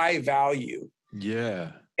high value.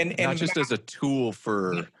 Yeah. And not just as a tool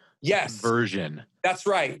for conversion. That's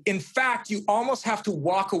right. In fact, you almost have to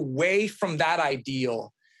walk away from that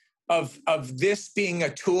ideal of this being a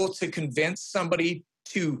tool to convince somebody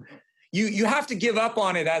to, you have to give up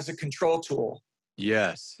on it as a control tool.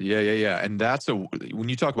 Yes. Yeah. And when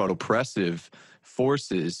you talk about oppressive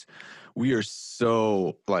forces, we are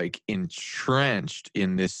so like entrenched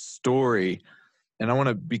in this story. And I want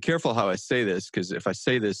to be careful how I say this, because if I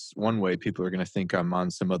say this one way, people are going to think I'm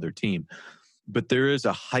on some other team. But there is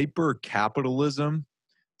a hyper capitalism.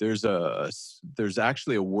 There's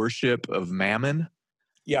actually a worship of mammon.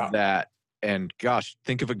 Yeah. And gosh,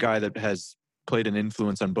 think of a guy that has played an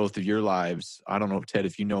influence on both of your lives. I don't know, Ted,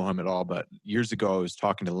 if you know him at all, but years ago I was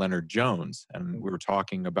talking to Leonard Jones, and we were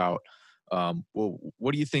talking about, well,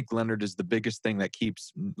 what do you think, Leonard, is the biggest thing that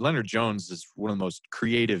keeps... Leonard Jones is one of the most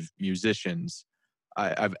creative musicians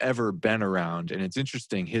I've ever been around. And it's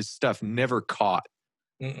interesting, his stuff never caught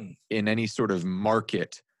in any sort of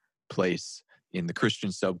marketplace in the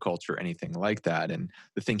Christian subculture, anything like that. And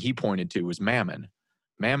the thing he pointed to was mammon.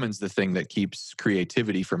 Mammon's the thing that keeps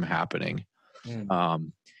creativity from happening.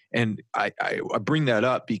 And I bring that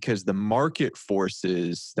up because the market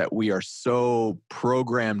forces that we are so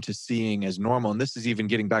programmed to seeing as normal, and this is even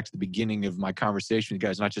getting back to the beginning of my conversation with you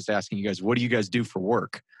guys, not just asking you guys, what do you guys do for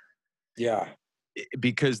work? Yeah.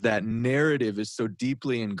 Because that narrative is so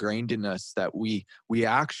deeply ingrained in us that we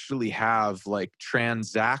actually have like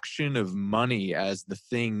transaction of money as the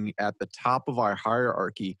thing at the top of our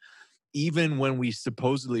hierarchy, even when we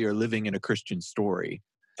supposedly are living in a Christian story.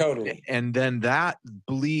 Totally. And then that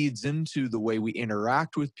bleeds into the way we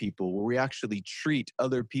interact with people, where we actually treat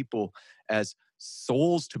other people as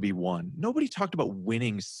souls to be won. Nobody talked about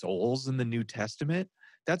winning souls in the New Testament.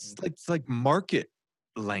 That's it's like market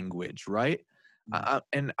language, right?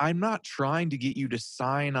 And I'm not trying to get you to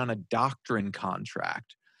sign on a doctrine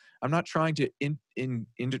contract. I'm not trying to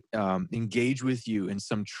engage with you in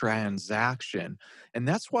some transaction. And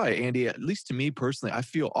that's why, Andy, at least to me personally, I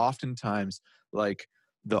feel oftentimes like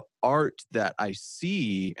the art that I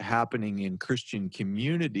see happening in Christian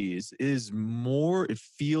communities is more, it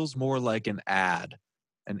feels more like an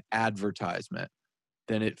advertisement,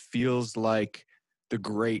 than it feels like the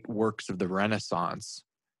great works of the Renaissance,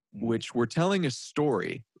 which were telling a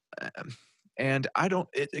story. And I don't,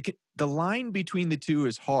 the line between the two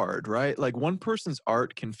is hard, right? Like one person's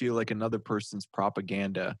art can feel like another person's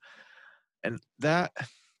propaganda. And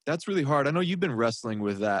that's really hard. I know you've been wrestling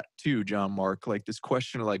with that too, John Mark, like this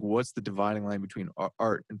question of like, what's the dividing line between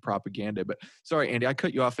art and propaganda? But sorry, Andy, I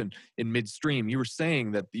cut you off in midstream. You were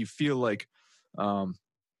saying that you feel like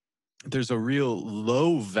there's a real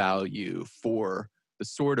low value for the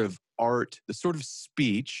sort of art, the sort of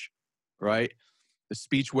speech, right? The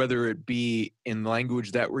speech, whether it be in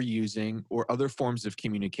language that we're using or other forms of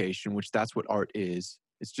communication, which that's what art is.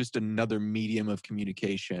 It's just another medium of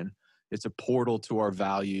communication. It's a portal to our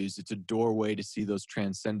values. It's a doorway to see those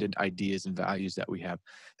transcendent ideas and values that we have.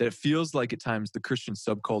 That it feels like at times the Christian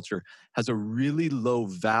subculture has a really low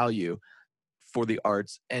value for the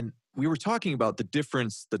arts. And we were talking about the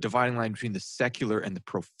difference, the dividing line between the secular and the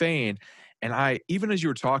profane. And even as you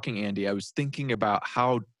were talking, Andy, I was thinking about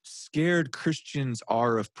how scared Christians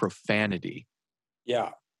are of profanity. Yeah.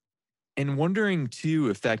 And wondering too,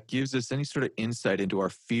 if that gives us any sort of insight into our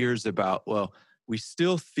fears about, well, we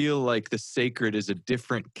still feel like the sacred is a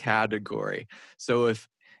different category. So if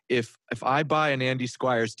I buy an Andy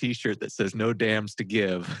Squires t-shirt that says no dams to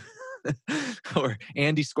give, or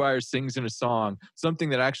Andy Squires sings in a song, something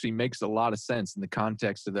that actually makes a lot of sense in the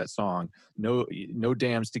context of that song, no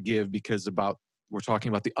dams to give, because we're talking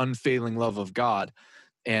about the unfailing love of God.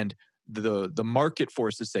 And the market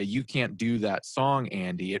forces say, you can't do that song,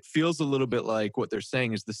 Andy. It feels a little bit like what they're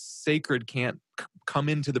saying is the sacred can't come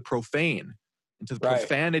into the profane, into the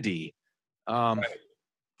profanity. Right.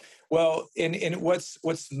 Well, and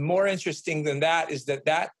what's more interesting than that is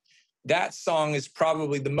that song is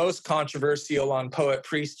probably the most controversial on Poet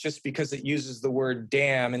Priest, just because it uses the word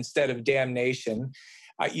damn instead of damnation.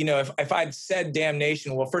 If I'd said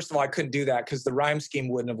damnation, well, first of all, I couldn't do that because the rhyme scheme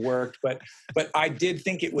wouldn't have worked. But I did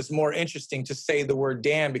think it was more interesting to say the word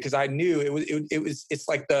damn, because I knew it's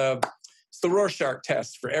like it's the Rorschach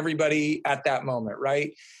test for everybody at that moment,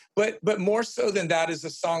 right? But more so than that is a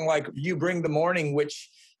song like "You Bring the Morning," which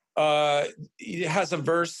it has a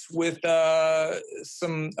verse with a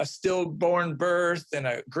stillborn birth and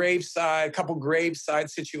a couple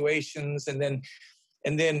graveside situations, and then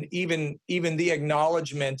even the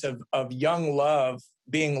acknowledgement of young love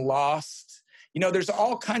being lost. There's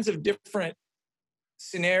all kinds of different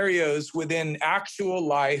scenarios within actual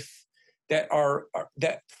life that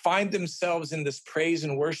find themselves in this praise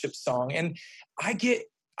and worship song. And I get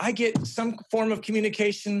some form of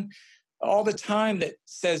communication all the time that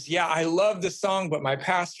says, yeah, I love this song, but my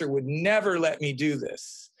pastor would never let me do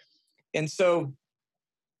this. And so,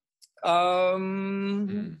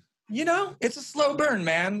 it's a slow burn,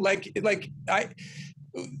 man. Like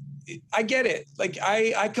I get it. Like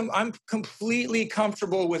I'm completely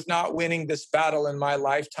comfortable with not winning this battle in my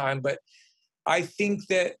lifetime. But I think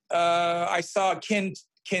that I saw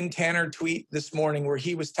Ken Tanner tweet this morning where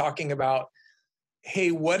he was talking about,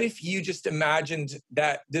 hey, what if you just imagined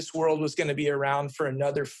that this world was going to be around for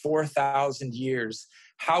another 4,000 years?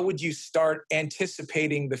 How would you start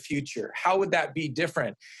anticipating the future? How would that be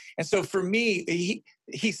different? And so for me,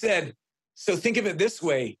 he said, so think of it this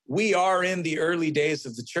way. We are in the early days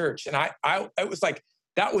of the church. And I was like,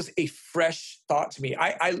 that was a fresh thought to me.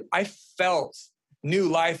 I felt new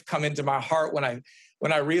life come into my heart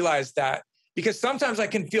when I realized that, because sometimes I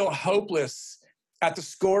can feel hopeless at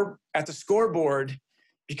the scoreboard,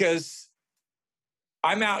 because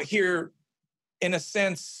I'm out here, in a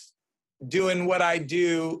sense, doing what I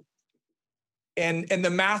do, and the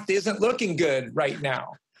math isn't looking good right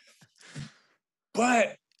now.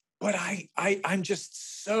 But I'm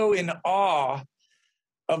just so in awe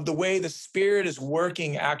of the way the Spirit is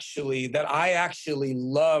working, actually, that I actually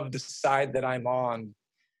love the side that I'm on.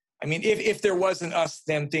 I mean, if there was an us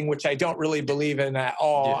them thing, which I don't really believe in at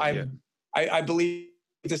all, I believe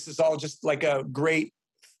this is all just like a great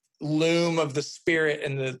loom of the Spirit,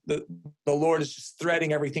 and the Lord is just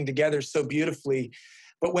threading everything together so beautifully.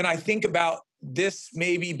 But when I think about this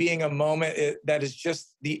maybe being a moment that is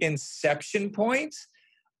just the inception point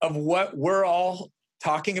of what we're all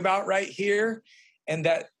talking about right here, and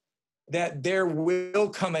that there will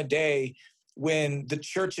come a day when the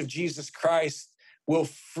Church of Jesus Christ will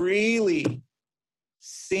freely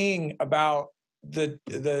sing about the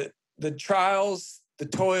trials, the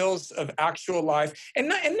toils of actual life, and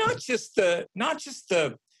not just the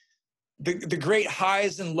great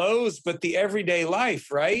highs and lows, but the everyday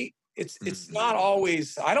life, right? It's not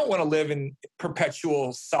always, I don't want to live in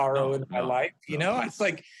perpetual sorrow in my life. You know, it's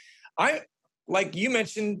like, like you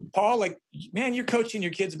mentioned, Paul, like, man, you're coaching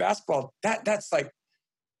your kids basketball. That's got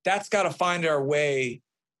to find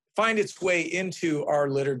its way into our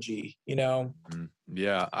liturgy, you know?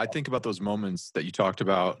 Yeah. I think about those moments that you talked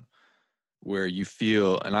about where you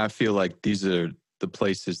feel, and I feel like these are the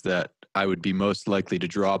places that I would be most likely to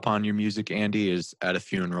draw upon your music, Andy, is at a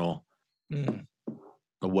funeral,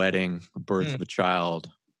 a wedding, a birth of a child,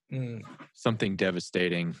 something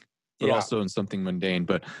devastating, but also in something mundane.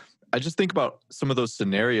 But I just think about some of those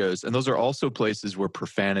scenarios, and those are also places where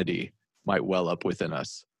profanity might well up within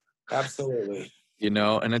us. Absolutely. You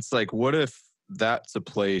know, and it's like, what if that's a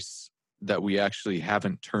place that we actually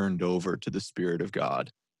haven't turned over to the Spirit of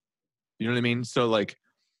God? You know what I mean? So like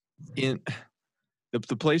in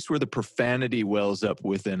the place where the profanity wells up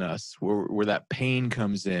within us, where that pain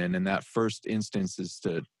comes in, and that first instance is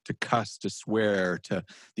to cuss, to swear,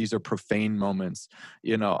 these are profane moments.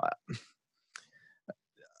 You know,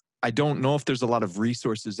 I don't know if there's a lot of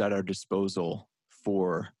resources at our disposal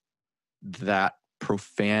for that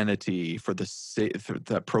profanity, for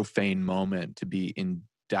that profane moment to be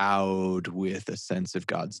endowed with a sense of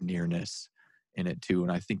God's nearness in it too.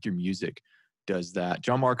 And I think your music does that.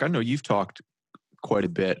 John Mark, I know you've talked quite a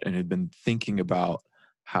bit and had been thinking about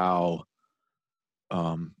how,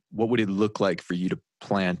 what would it look like for you to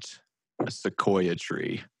plant a sequoia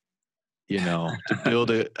tree, you know, to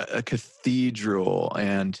build a cathedral.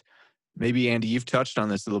 And maybe, Andy, you've touched on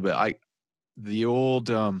this a little bit. The old,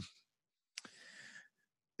 how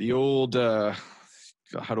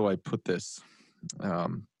do I put this?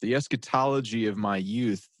 The eschatology of my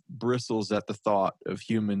youth bristles at the thought of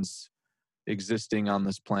humans existing on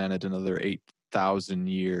this planet another 8,000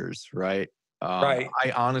 years, right? Right.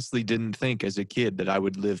 I honestly didn't think as a kid that I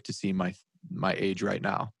would live to see my age right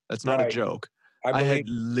now. That's not a joke. I had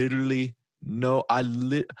literally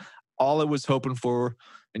all I was hoping for,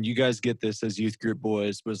 and you guys get this as youth group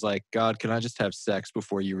boys, was like, God, can I just have sex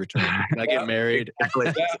before you return? Can I get married?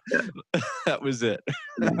 That was it.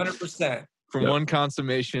 100%. From one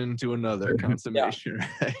consummation to another consummation.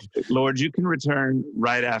 Right? Lord, you can return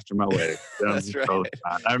right after my wedding. That's right.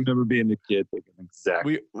 I remember being a kid thinking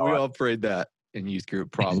exactly. We all prayed that in youth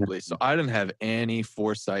group probably. So I didn't have any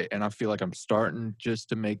foresight, and I feel like I'm starting just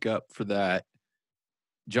to make up for that.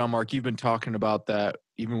 John Mark, you've been talking about that.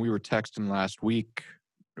 Even we were texting last week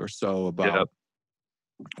or so about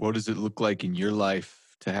what does it look like in your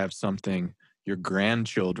life to have something your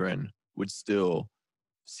grandchildren would still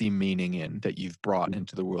see meaning in, that you've brought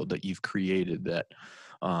into the world, that you've created, that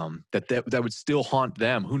would still haunt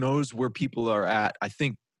them. Who knows where people are at? I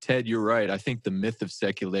think, Ted, you're right. I think the myth of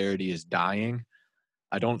secularity is dying.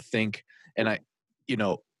 I don't think,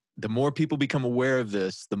 the more people become aware of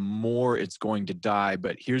this, the more it's going to die.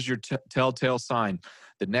 But here's your telltale sign.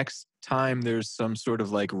 The next time there's some sort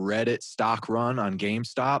of like Reddit stock run on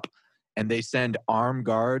GameStop and they send armed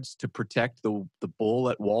guards to protect the bull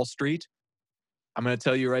at Wall Street, I'm going to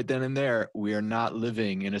tell you right then and there, we are not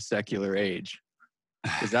living in a secular age,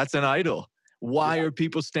 because that's an idol. Why are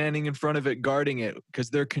people standing in front of it, guarding it? Because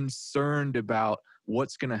they're concerned about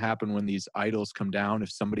what's going to happen when these idols come down.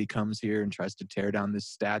 If somebody comes here and tries to tear down this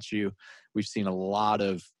statue, we've seen a lot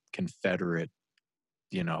of Confederate,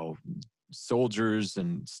 soldiers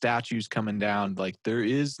and statues coming down. Like, there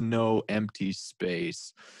is no empty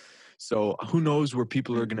space. So who knows where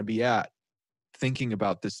people are going to be at thinking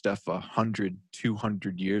about this stuff 100,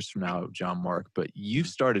 200 years from now, John Mark. But you've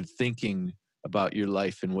started thinking about your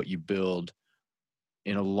life and what you build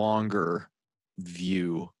in a longer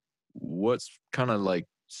view, what's kind of like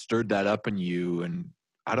stirred that up in you? And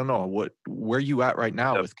I don't know, where you at right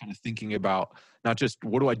now with kind of thinking about not just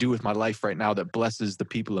what do I do with my life right now that blesses the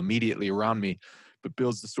people immediately around me, but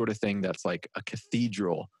builds the sort of thing that's like a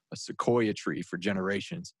cathedral, a sequoia tree for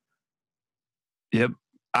generations. Yep.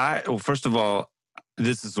 Well, first of all,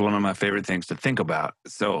 this is one of my favorite things to think about.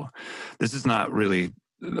 So this is not really,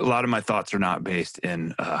 a lot of my thoughts are not based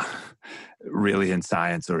in really in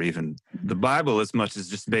science or even the Bible as much as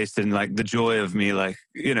just based in like the joy of me, like,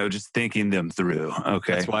 just thinking them through.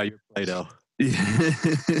 Okay. That's why you're Plato.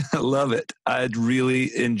 I love it. I'd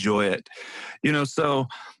really enjoy it. So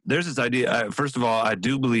there's this idea. First of all, I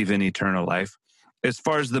do believe in eternal life. As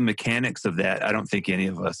far as the mechanics of that, I don't think any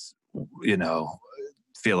of us,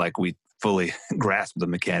 feel like we fully grasp the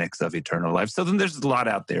mechanics of eternal life. So then there's a lot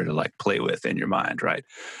out there to like play with in your mind, right?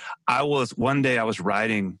 One day I was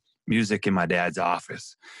writing music in my dad's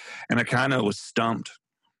office and I kind of was stumped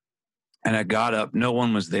and I got up, no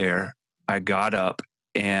one was there. I got up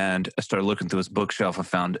and I started looking through his bookshelf. I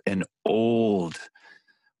found an old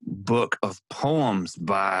book of poems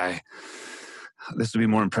by, this would be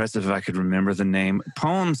more impressive if I could remember the name.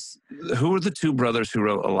 Poems, who were the two brothers who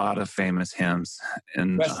wrote a lot of famous hymns?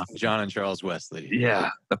 And John and Charles Wesley. Yeah,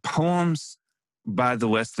 the poems by the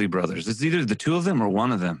Wesley brothers. It's either the two of them or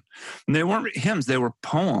one of them. And they weren't hymns, they were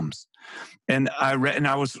poems. And I read, and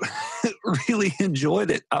I was really enjoyed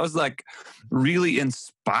it. I was like really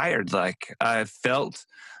inspired. Like I felt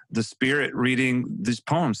the Spirit reading these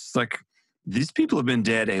poems. It's like, these people have been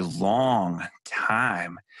dead a long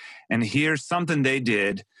time. And here's something they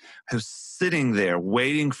did who's sitting there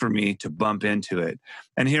waiting for me to bump into it.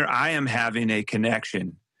 And here I am having a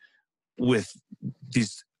connection with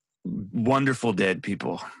these wonderful dead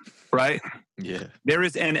people, right? Yeah. There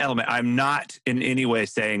is an element. I'm not in any way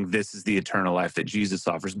saying this is the eternal life that Jesus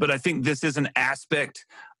offers, but I think this is an aspect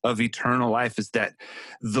of eternal life, is that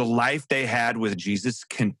the life they had with Jesus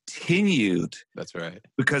continued. That's right.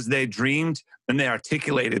 Because they dreamed and they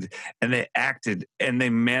articulated and they acted and they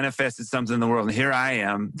manifested something in the world. And here I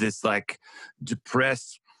am, this like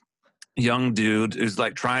depressed young dude who's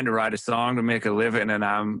like trying to write a song to make a living, and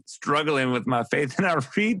I'm struggling with my faith. And I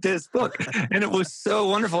read this book and it was so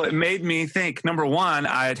wonderful. It made me think, number one,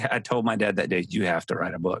 I told my dad that day, you have to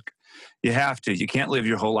write a book. You have to. You can't live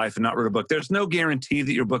your whole life and not write a book. There's no guarantee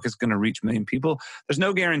that your book is going to reach a million people. There's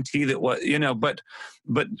no guarantee that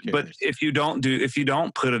but if you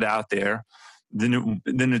don't put it out there, then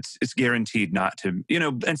it's guaranteed not to,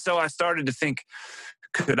 And so I started to think,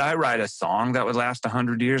 could I write a song that would last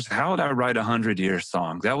 100 years? How would I write a 100-year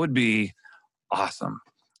song? That would be awesome.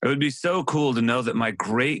 It would be so cool to know that my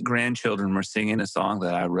great-grandchildren were singing a song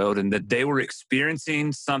that I wrote and that they were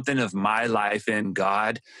experiencing something of my life in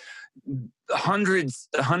God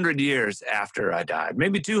 100 years after I died,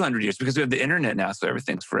 maybe 200 years, because we have the internet now, so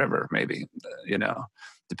everything's forever, maybe,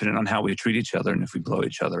 depending on how we treat each other and if we blow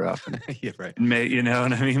each other up. And, yeah, right. You know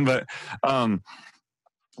what I mean?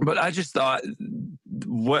 But I just thought,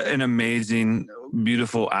 what an amazing,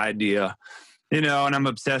 beautiful idea. And I'm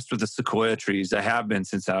obsessed with the sequoia trees. I have been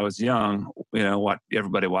since I was young.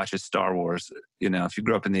 Everybody watches Star Wars. If you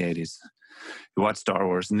grew up in the 80s, you watch Star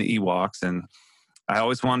Wars and the Ewoks. And I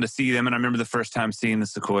always wanted to see them. And I remember the first time seeing the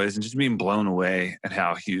sequoias and just being blown away at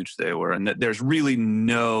how huge they were. And that there's really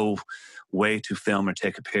no way to film or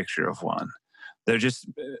take a picture of one. They're just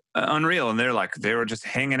unreal. And they were just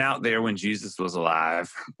hanging out there when Jesus was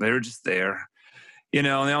alive. They were just there, and they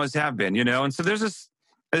always have been, And so there's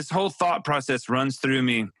this whole thought process runs through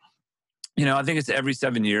me. I think it's every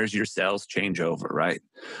 7 years your cells change over, right?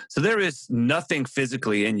 So there is nothing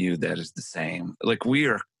physically in you that is the same. Like we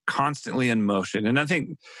are constantly in motion. And I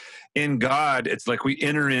think in God, it's like we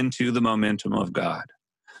enter into the momentum of God.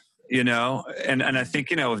 And I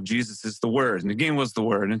think, if Jesus is the Word, and again was the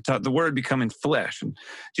Word, and the Word becoming flesh. And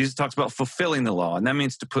Jesus talks about fulfilling the law, and that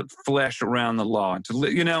means to put flesh around the law. And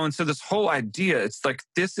and so this whole idea, it's like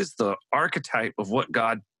this is the archetype of what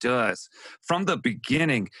God does. From the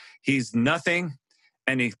beginning, he's nothing,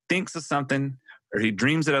 and he thinks of something, or he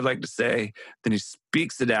dreams it, I'd like to say, then he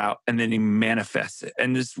speaks it out, and then he manifests it.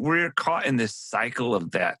 And we're caught in this cycle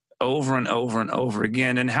of that over and over and over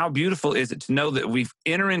again. And how beautiful is it to know that we've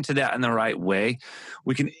entered into that in the right way?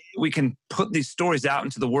 We can put these stories out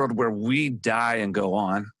into the world where we die and go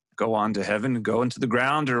on to heaven and go into the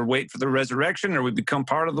ground, or wait for the resurrection, or we become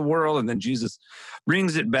part of the world. And then Jesus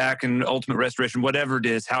brings it back in ultimate restoration, whatever it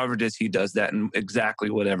is, however it is he does that, and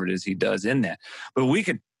exactly whatever it is he does in that. But we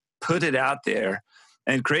could put it out there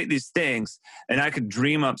and create these things. And I could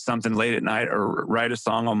dream up something late at night or write a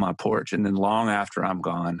song on my porch. And then long after I'm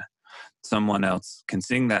gone, someone else can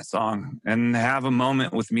sing that song and have a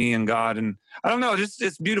moment with me and God. And I don't know, just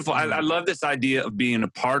it's beautiful. I love this idea of being a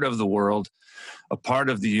part of the world, a part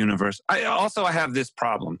of the universe. I have this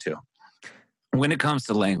problem too. When it comes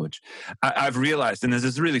to language, I've realized, and this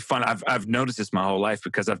is really fun. I've noticed this my whole life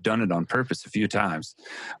because I've done it on purpose a few times.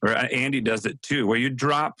 Or Andy does it too, where you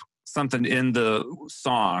drop something in the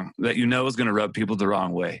song that you know is going to rub people the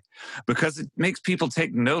wrong way, because it makes people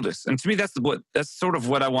take notice. And to me, that's sort of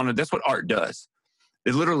what I wanted. That's what art does.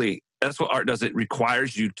 That's what art does. It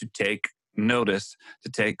requires you to take notice, to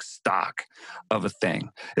take stock of a thing.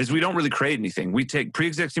 Is we don't really create anything. We take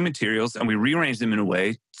pre-existing materials and we rearrange them in a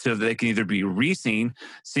way so that they can either be re-seen,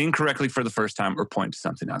 seen correctly for the first time, or point to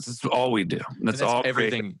something else. That's all we do. That's all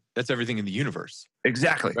everything. creative. That's everything in the universe.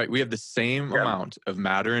 Exactly. Right. We have the same amount of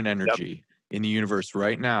matter and energy in the universe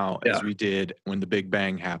right now as we did when the Big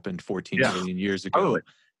Bang happened 14 million years ago. Totally.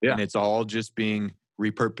 Yeah. And it's all just being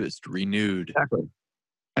repurposed, renewed. Exactly.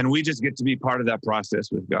 And we just get to be part of that process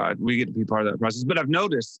with God. We get to be part of that process. But I've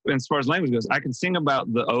noticed, as far as language goes, I can sing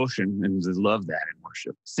about the ocean and just love that in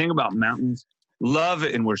worship. Sing about mountains, love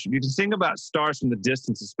it in worship. You can sing about stars from the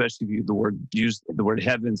distance, especially if you use the word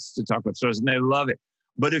heavens to talk about stars, and they love it.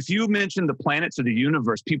 But if you mention the planets or the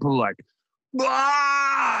universe, people are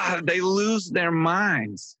like, they lose their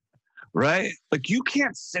minds, right? Like, you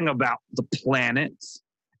can't sing about the planets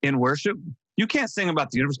in worship. You can't sing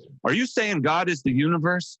about the universe. Are you saying God is the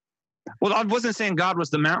universe? Well, I wasn't saying God was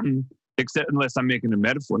the mountain, except unless I'm making a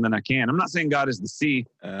metaphor, and then I can. I'm not saying God is the sea,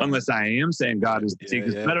 unless I am saying God is the sea,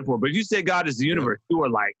 because it's a metaphor. But if you say God is the universe, you are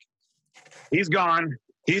like, he's gone.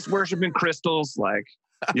 He's worshiping crystals, like,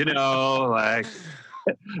 like.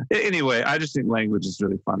 Anyway, I just think language is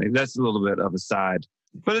really funny. That's a little bit of a side.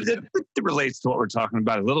 But it relates to what we're talking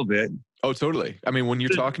about a little bit. Oh, totally. I mean, when you're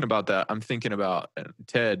talking about that, I'm thinking about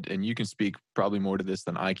Ted, and you can speak probably more to this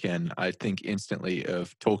than I can. I think instantly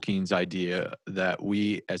of Tolkien's idea that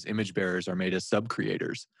we as image bearers are made as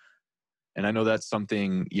sub-creators. And I know that's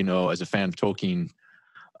something, as a fan of Tolkien,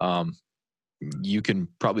 you can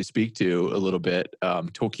probably speak to a little bit.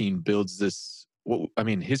 Tolkien builds this,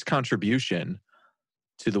 his contribution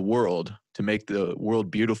to the world, to make the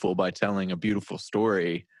world beautiful by telling a beautiful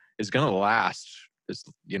story, is going to last,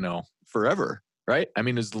 forever, right? I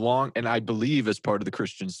mean, as long, and I believe as part of the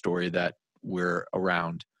Christian story that we're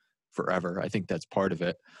around forever. I think that's part of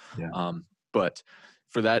it. Yeah. But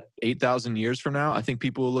for that 8,000 years from now, I think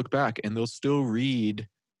people will look back and they'll still read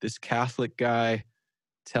this Catholic guy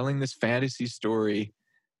telling this fantasy story,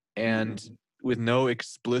 and with no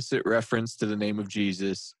explicit reference to the name of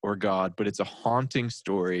Jesus or God, but it's a haunting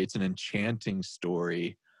story. It's an enchanting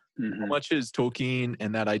story. How much has Tolkien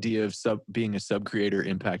and that idea of being a sub-creator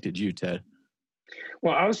impacted you, Ted?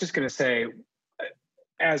 Well, I was just going to say,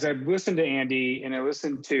 as I've listened to Andy and I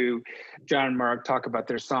listened to John and Mark talk about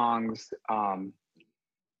their songs, and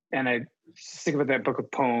I just think about that book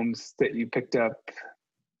of poems that you picked up,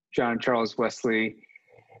 John Charles Wesley,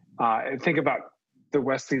 and think about the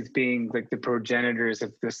Wesleys being like the progenitors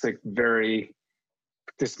of this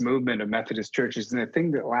this movement of Methodist churches. And the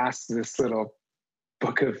thing that lasts this little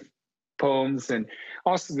book of poems, and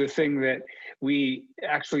also the thing that we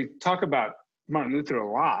actually talk about Martin Luther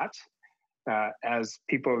a lot as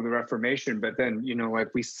people of the Reformation, but then,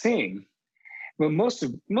 we sing. Well, most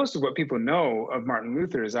of what people know of Martin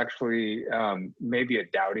Luther is actually maybe a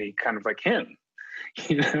dowdy kind of like him,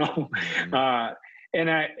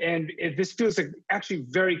 this feels like actually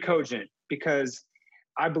very cogent, because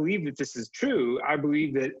I believe that this is true. I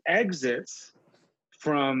believe that exits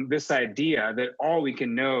from this idea that all we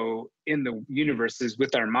can know in the universe is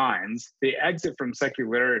with our minds. The exit from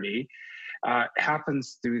secularity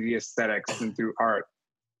happens through the aesthetics and through art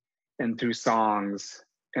and through songs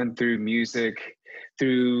and through music,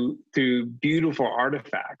 through beautiful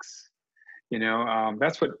artifacts.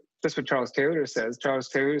 That's what Charles Taylor says. Charles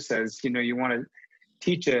Taylor says, you want to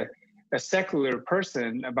teach a secular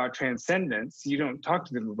person about transcendence, you don't talk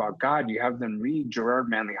to them about God. You have them read Gerard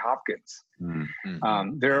Manley Hopkins.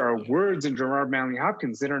 Mm-hmm. There are words in Gerard Manley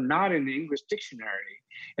Hopkins that are not in the English dictionary,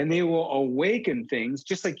 and they will awaken things,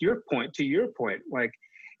 just like to your point, like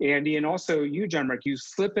Andy, and also you, John Mark, you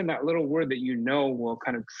slip in that little word that will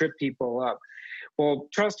kind of trip people up. Well,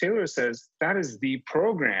 Charles Taylor says that is the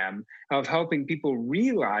program of helping people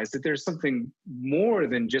realize that there's something more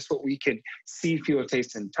than just what we could see, feel,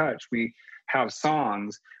 taste, and touch. We have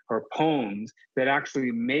songs or poems that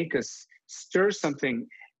actually make us stir something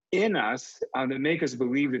in us, that make us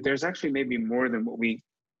believe that there's actually maybe more than what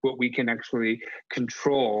we can actually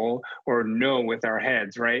control or know with our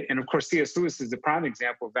heads, right? And of course, C.S. Lewis is the prime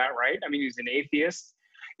example of that, right? I mean, he's an atheist.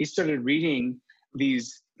 He started reading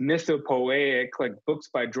these mythopoeic, like books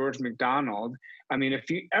by George MacDonald. I mean, if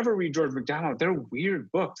you ever read George MacDonald, they're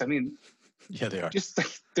weird books. I mean, Yeah, they are. just like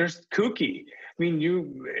they're kooky. I mean,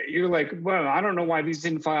 you're like, well, I don't know why these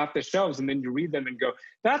didn't fly off the shelves, and then you read them and go,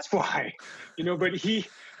 that's why, But he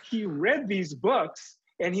read these books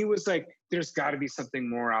and he was like, there's got to be something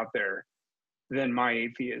more out there than my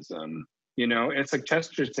atheism. It's like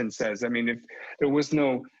Chesterton says. I mean, if there was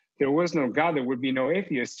no God, there would be no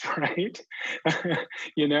atheists, right?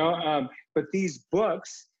 But these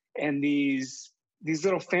books and these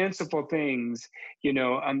little fanciful things,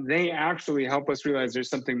 they actually help us realize there's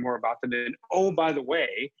something more about them. And oh, by the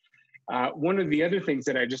way, one of the other things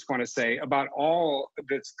that I just want to say about all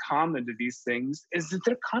that's common to these things is that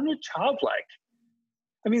they're kind of childlike.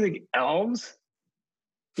 I mean, like elves,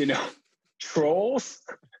 trolls,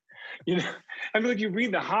 I mean, like you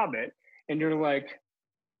read The Hobbit and you're like,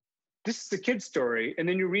 this is a kid's story. And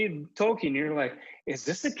then you read Tolkien and you're like, is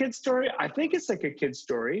this a kid's story? I think it's like a kid's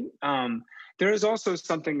story. There is also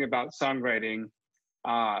something about songwriting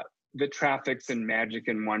that traffics in magic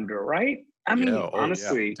and wonder, right? I mean,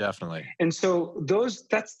 honestly, yeah, definitely. And so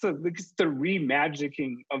that's the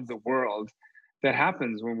remagicking of the world that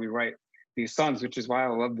happens when we write these songs, which is why I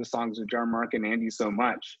love the songs of John Mark and Andy so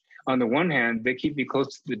much. On the one hand, they keep me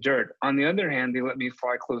close to the dirt. On the other hand, they let me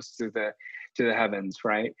fly close to the heavens,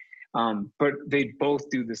 right? But they both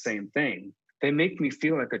do the same thing. They make me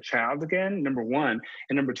feel like a child again, number one.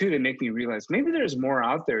 And number two, they make me realize maybe there's more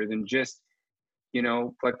out there than just,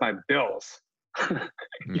 like my bills. One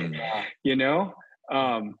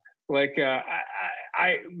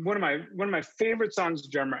of my favorite songs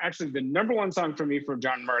of John Mark, actually the number one song for me from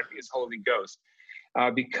John Mark is Holy Ghost,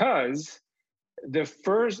 because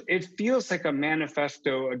it feels like a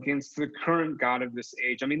manifesto against the current God of this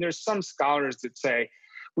age. I mean, there's some scholars that say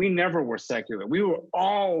we never were secular. We were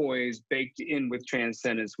always baked in with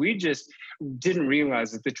transcendence. We just didn't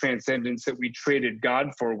realize that the transcendence that we traded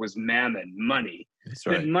God for was mammon, money. That's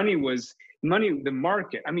right. That money was money, the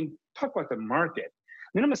market. I mean, talk about the market. I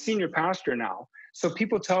mean, I'm a senior pastor now. So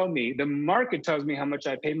people tell me, the market tells me how much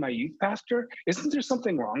I pay my youth pastor. Isn't there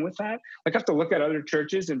something wrong with that? Like I have to look at other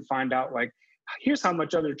churches and find out, like, here's how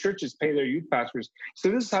much other churches pay their youth pastors. So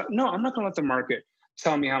this is how, no, I'm not going to let the market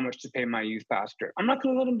tell me how much to pay my youth pastor. I'm not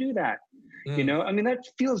going to let them do that. I mean, that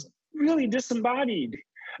feels really disembodied.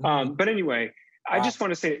 But anyway, I just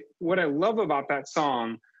want to say what I love about that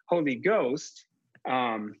song, Holy Ghost,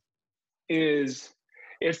 is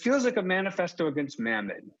it feels like a manifesto against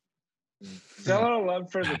mammon. Is that a lot of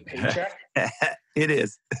love for the paycheck? It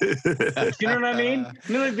is. You know what I mean?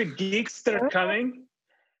 I mean, like the geeks that are coming.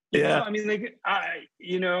 Yeah. I mean, like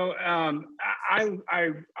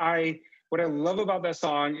what I love about that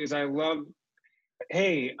song is I love,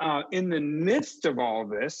 hey, in the midst of all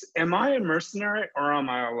this, am I a mercenary or am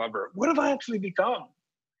I a lover? What have I actually become?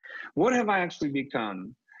 What have I actually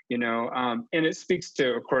become? And it speaks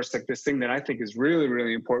to, of course, like this thing that I think is really,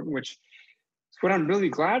 really important, which is what I'm really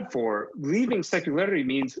glad for. Leaving secularity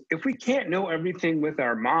means if we can't know everything with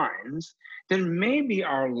our minds, then maybe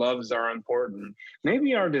our loves are important.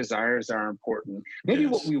 Maybe our desires are important. Maybe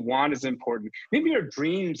what we want is important. Maybe our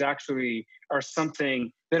dreams actually are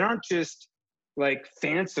something that aren't just like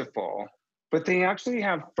fanciful, but they actually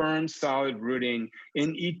have firm, solid rooting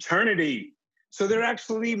in eternity. So they're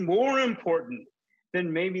actually more important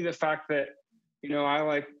than maybe the fact that,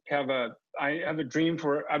 I have a dream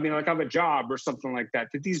for, I have a job or something like that,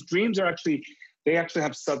 that these dreams are they actually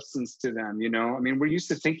have substance to them, I mean, we're used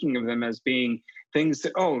to thinking of them as being things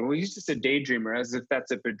that, he's just a daydreamer, as if that's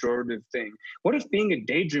a pejorative thing. What if being a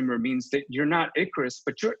daydreamer means that you're not Icarus,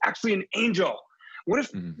 but you're actually an angel? What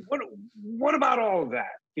if, what about all of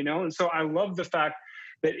that, And so I love the fact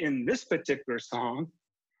that in this particular song,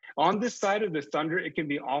 on this side of the thunder, it can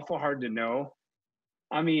be awful hard to know.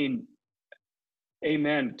 I mean,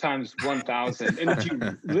 amen times 1,000. And if you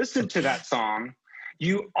listen to that song,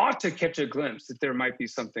 you ought to catch a glimpse that there might be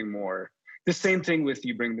something more. The same thing with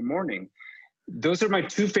You Bring the Morning. Those are my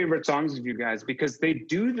two favorite songs of you guys, because they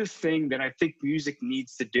do the thing that I think music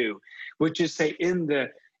needs to do, which is say, in the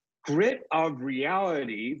grit of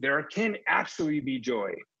reality, there can actually be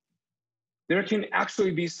joy. There can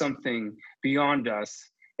actually be something beyond us.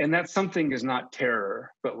 And that something is not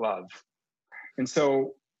terror, but love. And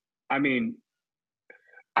so, I mean,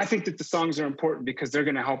 I think that the songs are important because they're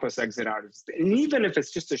going to help us exit out. And even if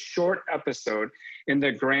it's just a short episode in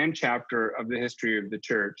the grand chapter of the history of the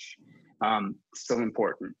church, still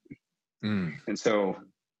important. And so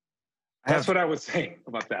that's what I would say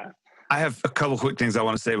about that. I have a couple quick things I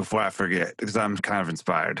want to say before I forget, because I'm kind of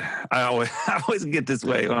inspired. I always get this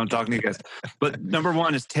way when I'm talking to you guys. But number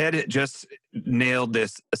one is Ted just nailed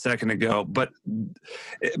this a second ago. But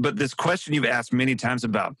this question you've asked many times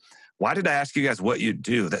about, why did I ask you guys what you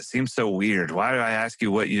do? That seems so weird. Why did I ask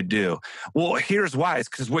you what you do? Well, here's why. It's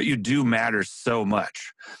because what you do matters so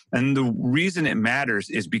much. And the reason it matters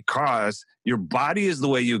is because your body is the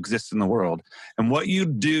way you exist in the world. And what you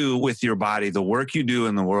do with your body, the work you do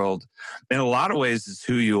in the world, in a lot of ways is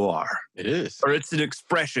who you are. It is. Or it's an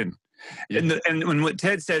expression. Yeah. And when what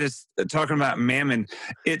Ted said is talking about mammon,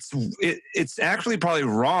 it's actually probably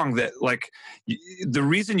wrong that, like, the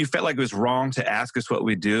reason you felt like it was wrong to ask us what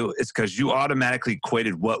we do is because you automatically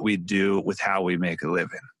equated what we do with how we make a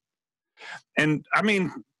living. And I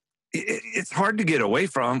mean, it's hard to get away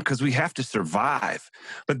from because we have to survive.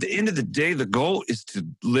 But at the end of the day, the goal is to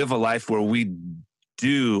live a life where we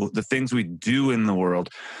do the things we do in the world,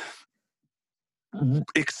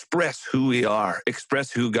 express who we are,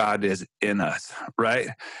 express who God is in us, right?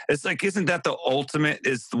 It's like, isn't that the ultimate,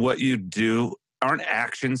 is what you do? Aren't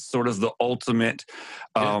actions sort of the ultimate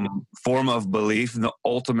form of belief, the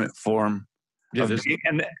ultimate form of being?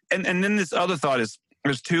 And then this other thought is,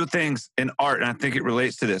 there's two things in art, and I think it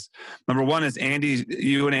relates to this. Number one is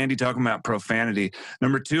you and Andy talking about profanity.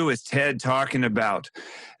 Number two is Ted talking about,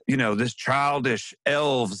 this childish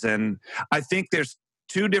elves. And I think there's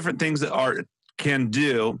two different things that art can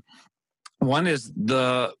do. One is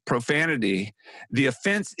the profanity. The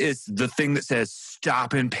offense is the thing that says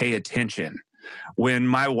stop and pay attention. When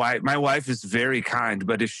my wife is very kind,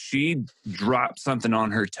 but if she drops something on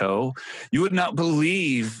her toe, you would not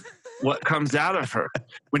believe what comes out of her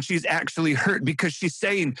when she's actually hurt, because she's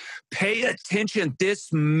saying, pay attention.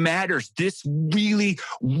 This matters. This really,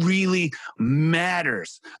 really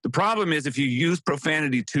matters. The problem is if you use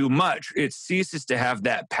profanity too much, it ceases to have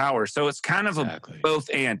that power. So it's kind of a both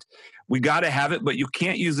and. We got to have it, but you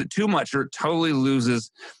can't use it too much or it totally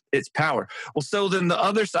loses its power. Well, so then the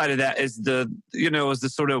other side of that is the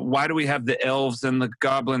sort of, why do we have the elves and the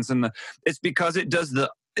goblins it's because it does the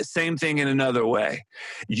same thing in another way.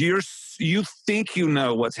 You think you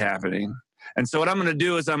know what's happening. And so what I'm going to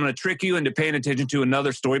do is I'm going to trick you into paying attention to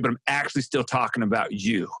another story, but I'm actually still talking about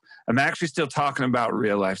you. I'm actually still talking about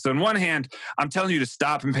real life. So on one hand, I'm telling you to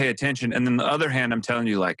stop and pay attention. And then the other hand, I'm telling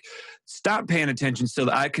you, like, stop paying attention so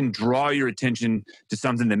that I can draw your attention to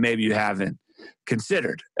something that maybe you haven't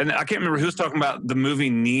considered. And I can't remember who's talking about the movie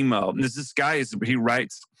Nemo. And this guy, he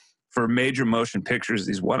writes for major motion pictures.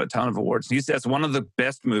 He's won a ton of awards. He says one of the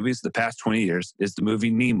best movies the past 20 years is the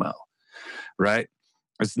movie Nemo, right?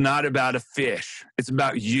 It's not about a fish. It's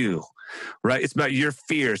about you, right? It's about your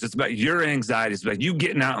fears. It's about your anxieties. It's about you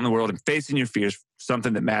getting out in the world and facing your fears,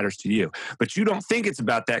 something that matters to you. But you don't think it's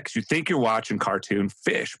about that because you think you're watching cartoon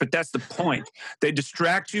fish. But that's the point. They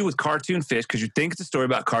distract you with cartoon fish because you think it's a story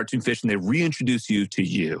about cartoon fish, and they reintroduce you to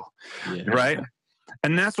you, right?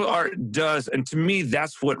 And that's what art does. And to me,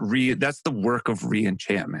 that's that's the work of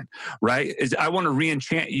re-enchantment, right? Is I want to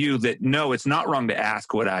re-enchant you that, no, it's not wrong to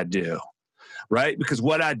ask what I do, right? Because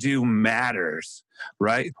what I do matters,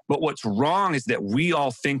 right? But what's wrong is that we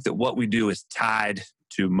all think that what we do is tied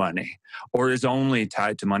to money, or is only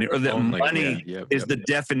tied to money, or that money is the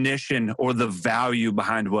definition or the value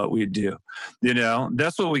behind what we do.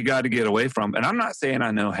 That's what we got to get away from. And I'm not saying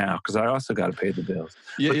I know how, because I also got to pay the bills.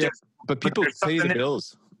 But people pay the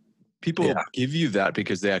bills. People give you that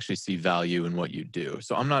because they actually see value in what you do.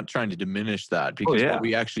 So I'm not trying to diminish that, because what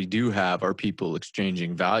we actually do have are people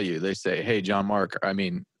exchanging value. They say, hey, John Mark, I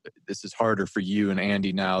mean, this is harder for you and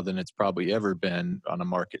Andy now than it's probably ever been on a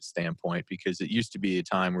market standpoint, because it used to be a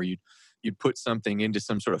time where you'd put something into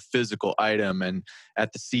some sort of physical item, and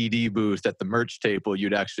at the CD booth, at the merch table,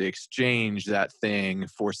 you'd actually exchange that thing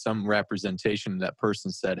for some representation. That person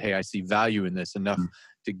said, hey, I see value in this enough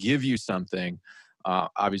to give you something.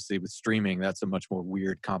 Obviously with streaming, that's a much more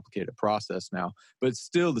weird, complicated process now, but it's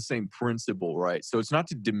still the same principle, right? So it's not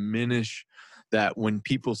to diminish that when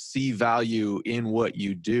people see value in what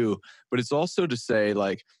you do, but it's also to say,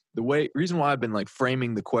 like, reason why I've been like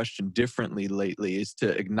framing the question differently lately is to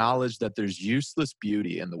acknowledge that there's useless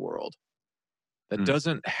beauty in the world that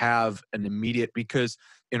doesn't have an immediate, because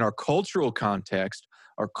in our cultural context,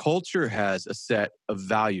 our culture has a set of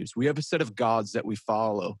values. We have a set of gods that we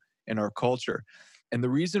follow in our culture. And the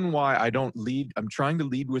reason why I'm trying to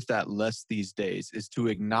lead with that less these days, is to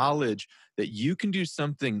acknowledge that you can do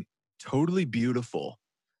something totally beautiful,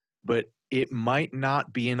 but it might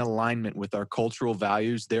not be in alignment with our cultural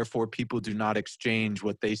values. Therefore, people do not exchange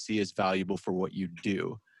what they see as valuable for what you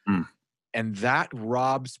do. And that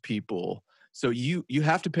robs people. So you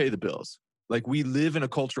have to pay the bills. like we live in a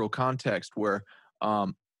cultural context where,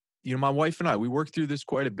 my wife and I, we work through this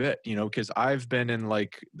quite a bit, because I've been in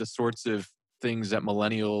like the sorts of things that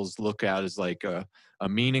millennials look at as like a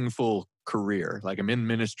meaningful career. Like I'm in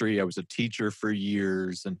ministry. I was a teacher for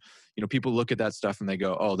years. And, people look at that stuff and they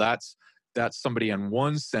go, oh, that's somebody in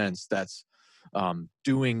one sense that's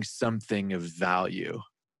doing something of value,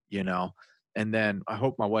 And then I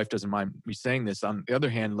hope my wife doesn't mind me saying this. On the other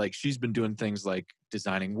hand, like she's been doing things like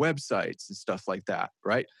designing websites and stuff like that,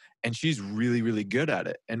 right? And she's really, really good at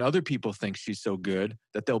it. And other people think she's so good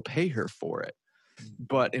that they'll pay her for it.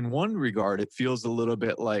 But in one regard, it feels a little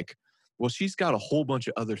bit like, well, she's got a whole bunch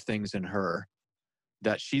of other things in her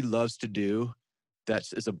that she loves to do that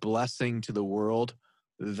is a blessing to the world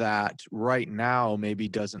that right now maybe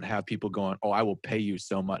doesn't have people going, oh, I will pay you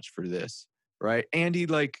so much for this, right? Andy,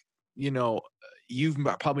 like, you've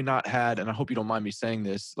probably not had, and I hope you don't mind me saying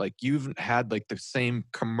this, like you've had like the same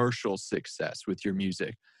commercial success with your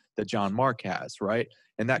music that John Mark has, right?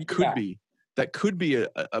 And that could be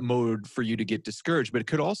a mode for you to get discouraged, but it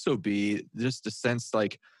could also be just a sense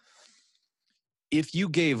like, if you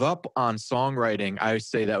gave up on songwriting, I would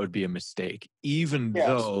say that would be a mistake, even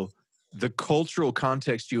though the cultural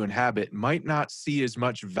context you inhabit might not see as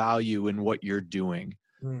much value in what you're doing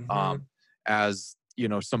as,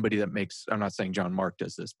 somebody that makes, I'm not saying John Mark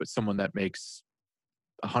does this, but someone that makes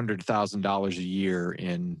 $100,000 a year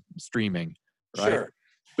in streaming, right? Sure.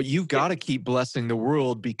 But you've got to keep blessing the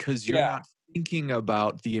world because you're not thinking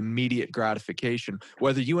about the immediate gratification.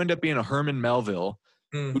 Whether you end up being a Herman Melville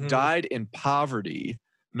who died in poverty,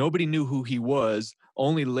 nobody knew who he was,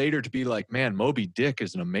 only later to be like, man, Moby Dick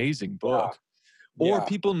is an amazing book. Yeah. Or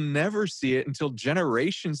people never see it until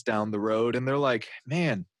generations down the road and they're like,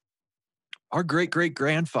 man, our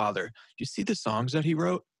great-great-grandfather, do you see the songs that he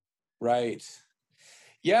wrote? Right.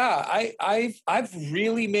 Yeah, I've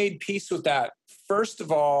really made peace with that. First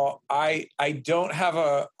of all, I don't have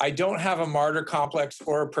a martyr complex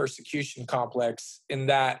or a persecution complex in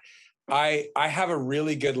that I have a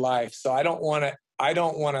really good life. So I don't want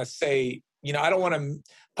to say, I don't want to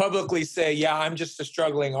publicly say, yeah, I'm just a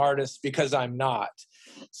struggling artist, because I'm not.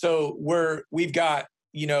 So we've got,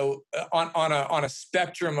 on a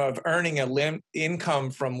spectrum of earning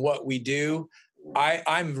income from what we do,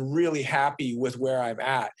 I'm really happy with where I'm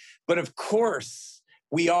at. But of course,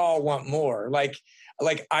 we all want more. Like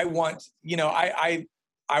I want, I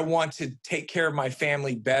want to take care of my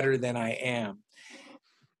family better than I am.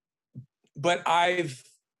 But I've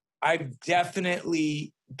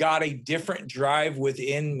definitely got a different drive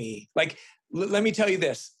within me. Like, let me tell you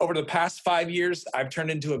this, over the past 5 years, I've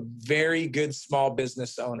turned into a very good small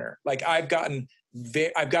business owner. Like I've gotten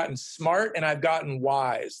smart and I've gotten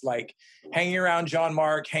wise, like hanging around John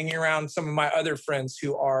Mark, hanging around some of my other friends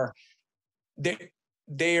who are,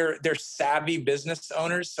 they're savvy business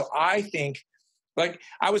owners. So I think, like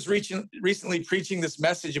I was recently preaching this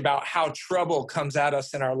message about how trouble comes at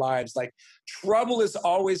us in our lives. Like trouble is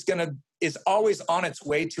always on its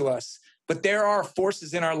way to us. But there are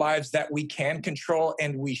forces in our lives that we can control,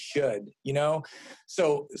 and we should,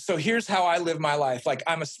 So here's how I live my life. Like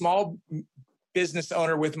I'm a small business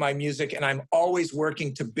owner with my music, and I'm always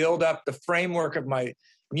working to build up the framework of my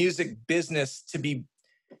music business to be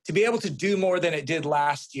able to do more than it did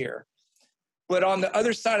last year. But on the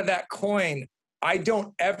other side of that coin, I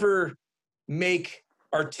don't ever make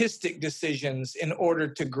artistic decisions in order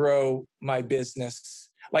to grow my business.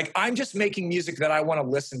 Like I'm just making music that I want to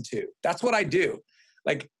listen to. That's what I do.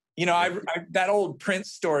 Like, I that old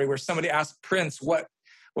Prince story where somebody asked Prince what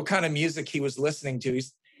kind of music he was listening to.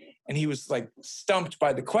 And he was like stumped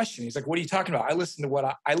by the question. He's like, what are you talking about? I listen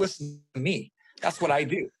to I listen to me. That's what I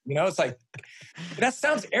do. It's like, that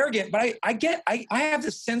sounds arrogant, but I have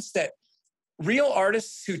the sense that real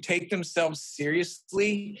artists who take themselves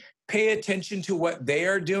seriously pay attention to what they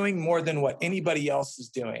are doing more than what anybody else is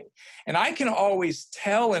doing. And I can always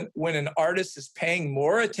tell when an artist is paying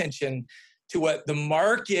more attention to what the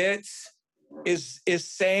market is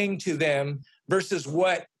saying to them versus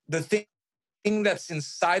what the thing that's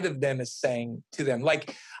inside of them is saying to them.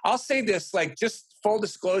 Like, I'll say this, like, just full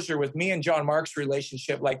disclosure with me and John Mark's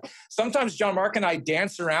relationship. Like, sometimes John Mark and I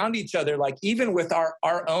dance around each other, like, even with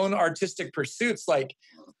our own artistic pursuits. Like,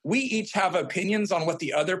 we each have opinions on what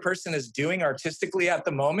the other person is doing artistically at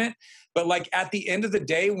the moment. But like at the end of the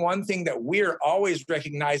day, one thing that we're always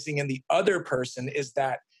recognizing in the other person is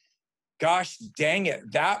that, gosh dang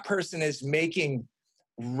it, that person is making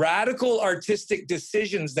radical artistic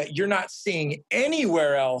decisions that you're not seeing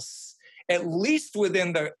anywhere else, at least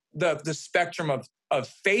within the spectrum of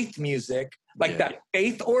faith music, like that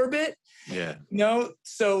faith orbit. Yeah.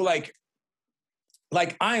 So like,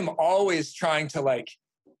 like I'm always trying to like,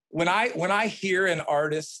 when I hear an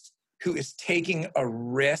artist who is taking a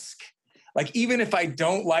risk, like even if I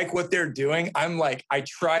don't like what they're doing, I'm like, I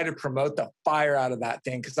try to promote the fire out of that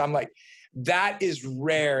thing, because I'm like, that is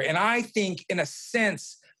rare. And I think in a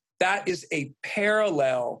sense, that is a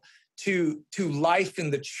parallel to life in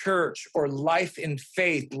the church or life in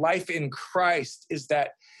faith, life in Christ, is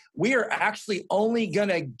that we are actually only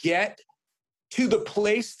gonna get to the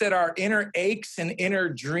place that our inner aches and inner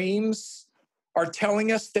dreams are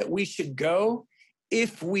telling us that we should go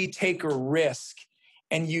if we take a risk.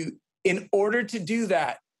 And in order to do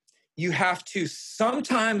that, you have to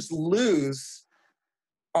sometimes lose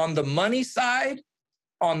on the money side,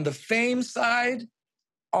 on the fame side,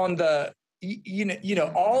 on the,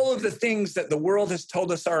 all of the things that the world has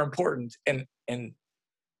told us are important. And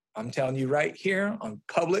I'm telling you right here on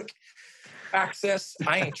public access,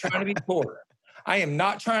 I ain't trying to be poor. I am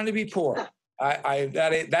not trying to be poor.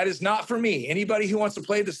 That is not for me. Anybody who wants to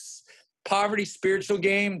play this poverty spiritual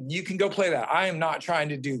game, you can go play that. I am not trying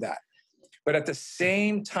to do that. But at the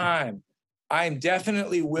same time, I am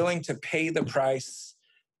definitely willing to pay the price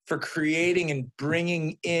for creating and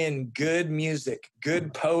bringing in good music,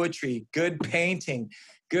 good poetry, good painting,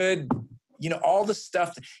 good, all the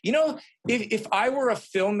stuff. If I were a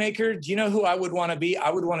filmmaker, do you know who I would want to be? I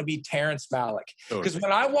would want to be Terrence Malick. Because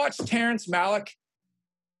when I watch Terrence Malick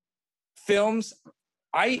films,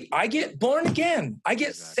 I get born again. I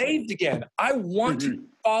get saved again. I want to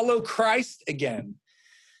follow Christ again.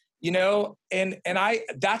 And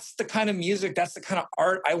that's the kind of music, that's the kind of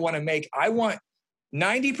art I want to make. I want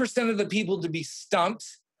 90% of the people to be stumped.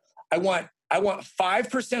 I want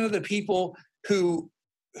 5% of the people who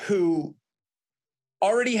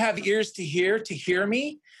already have ears to hear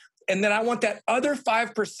me. And then I want that other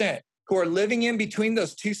 5% who are living in between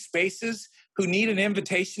those two spaces, who need an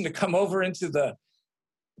invitation to come over into the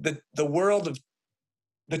world of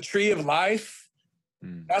the tree of life.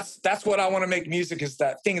 That's what I want to make music, is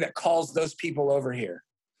that thing that calls those people over here.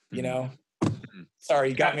 Sorry,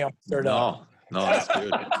 you got me all stirred up. No, that's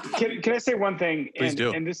good. Can I say one thing? Please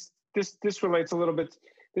do. And this relates a little bit.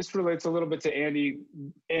 This relates a little bit to Andy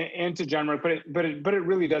and to John Mark, but it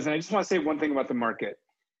really doesn't. I just want to say one thing about the market.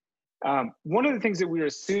 One of the things that we're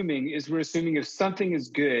assuming if something is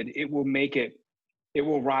good, it will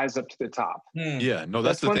rise up to the top. Yeah, no,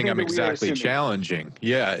 that's the thing I'm exactly challenging.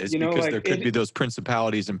 Yeah, it's because there could be those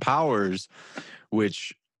principalities and powers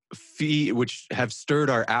which have stirred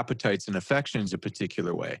our appetites and affections a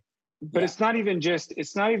particular way. But it's not even just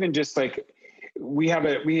like we have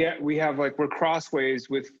like we're crossways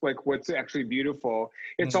with like what's actually beautiful.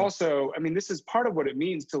 It's also, this is part of what it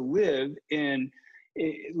means to live in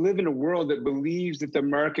a world that believes that the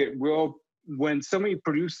market will, when somebody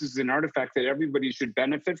produces an artifact that everybody should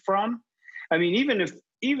benefit from. Even if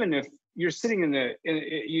you're sitting in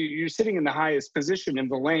the highest position in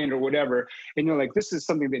the land or whatever, and you're like, this is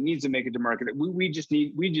something that needs to make it to market. We just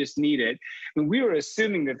need it. And we are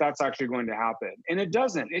assuming that that's actually going to happen, and it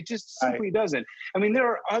doesn't. It just simply doesn't. there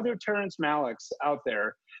are other Terrence Malicks out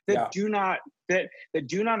there that do not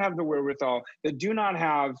have the wherewithal, that do not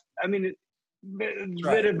have.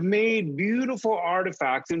 That have made beautiful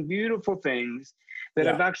artifacts and beautiful things that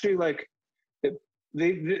have actually like.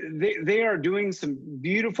 They are doing some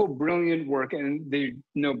beautiful, brilliant work, and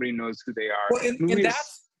nobody knows who they are. Well, and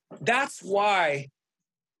that's why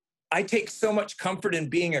I take so much comfort in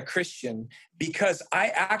being a Christian, because I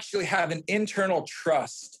actually have an internal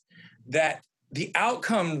trust that the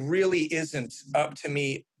outcome really isn't up to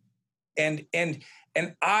me, and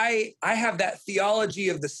I have that theology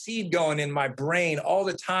of the seed going in my brain all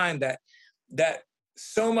the time, that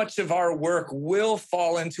so much of our work will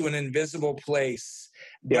fall into an invisible place,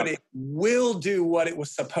 but it will do what it was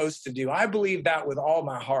supposed to do. I believe that with all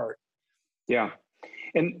my heart. Yeah.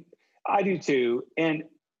 And I do too. And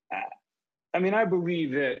I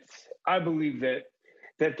believe that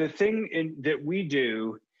the thing that we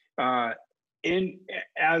do at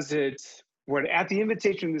the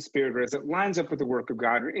invitation of the Spirit, or as it lines up with the work of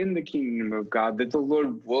God, or in the kingdom of God, that the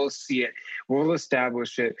Lord will see it, will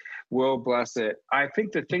establish it, will bless it. I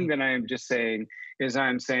think the thing that I am just saying is,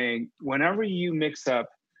 I'm saying, whenever you mix up,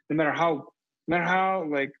 no matter how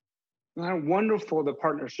wonderful the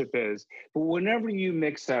partnership is, but whenever you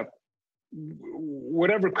mix up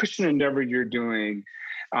whatever Christian endeavor you're doing,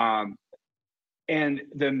 and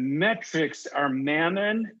the metrics are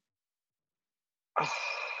mammon,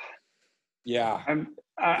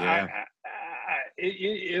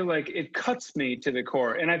 it cuts me to the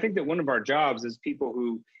core. And I think that one of our jobs is people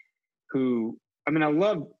who I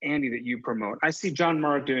love, Andy, that you promote. I see John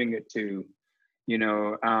Mark doing it too.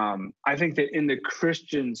 I think that in the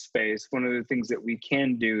Christian space, one of the things that we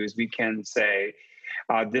can do is we can say,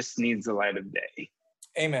 this needs the light of day.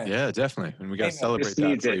 Amen. Yeah, definitely. And we got to Amen. celebrate This that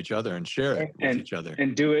needs for it. each other and share it with each other.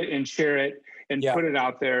 And do it and share it and Yeah. put it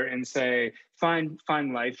out there and say, find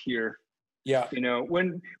life here. Yeah.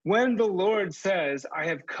 When the Lord says, I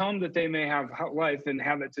have come that they may have life and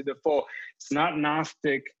have it to the full, it's not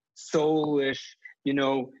Gnostic, soulish,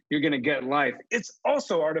 you're going to get life. It's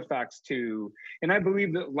also artifacts too. And I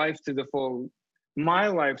believe that life to the full, my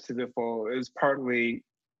life to the full is partly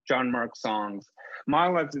John Mark songs. My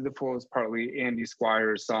life to the full is partly Andy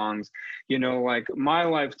Squires songs. Like my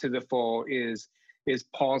life to the full is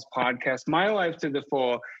Paul's podcast. My life to the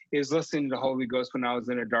full is listening to the Holy Ghost when I was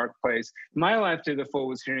in a dark place. My life to the full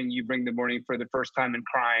was hearing You Bring the Morning for the first time and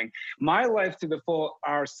crying. My life to the full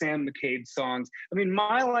are Sam McCabe songs. I mean,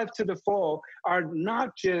 my life to the full are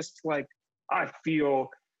not just like I feel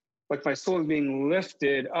like my soul is being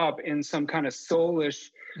lifted up in some kind of soulish,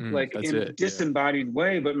 disembodied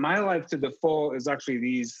way. But my life to the full is actually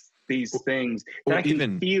these things that I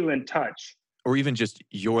can feel and touch. Or even just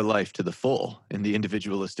your life to the full in the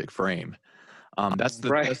individualistic frame. That's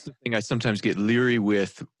the thing I sometimes get leery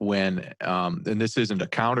with when, and this isn't a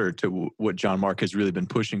counter to what John Mark has really been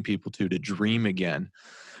pushing people to dream again.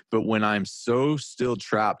 But when I'm so still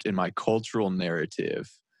trapped in my cultural narrative,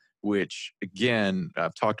 which again,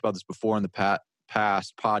 I've talked about this before in the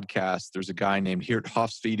past podcast. There's a guy named Geert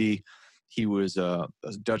Hofstede. He was a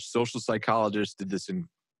Dutch social psychologist, did this in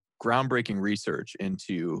groundbreaking research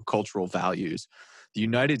into cultural values. The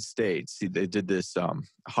United States, they did this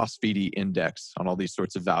Hofstede index on all these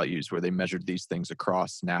sorts of values where they measured these things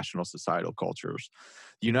across national societal cultures.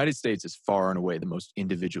 The United States is far and away the most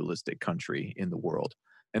individualistic country in the world.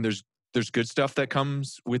 And there's good stuff that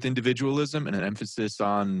comes with individualism and an emphasis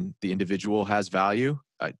on the individual has value.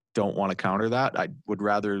 I don't want to counter that. I would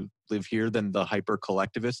rather live here than the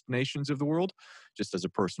hyper-collectivist nations of the world, just as a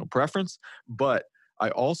personal preference. But I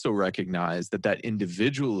also recognize that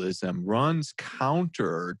individualism runs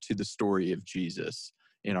counter to the story of Jesus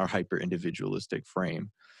in our hyper-individualistic frame.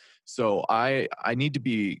 So I need to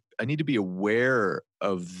be aware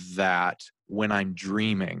of that when I'm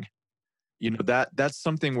dreaming. That's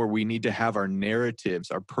something where we need to have our narratives,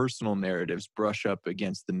 our personal narratives, brush up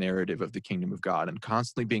against the narrative of the kingdom of God and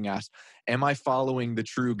constantly being asked, am I following the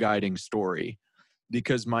true guiding story?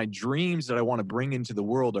 Because my dreams that I want to bring into the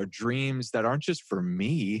world are dreams that aren't just for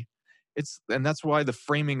me. And that's why the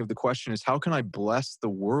framing of the question is, how can I bless the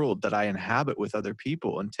world that I inhabit with other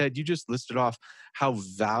people? And Ted, you just listed off how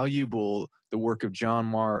valuable the work of John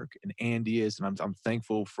Mark and Andy is. And I'm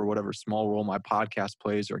thankful for whatever small role my podcast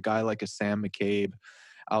plays, or a guy like a Sam McCabe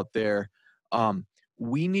out there.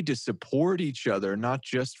 We need to support each other, not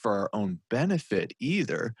just for our own benefit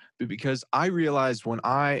either, but because I realize when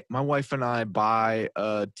my wife and I buy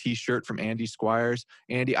a t-shirt from Andy Squires,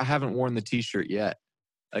 Andy, I haven't worn the t-shirt yet.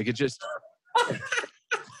 Like it's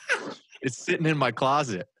sitting in my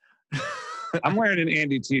closet. I'm wearing an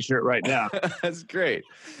Andy t-shirt right now. That's great.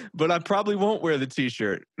 But I probably won't wear the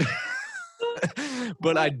t-shirt.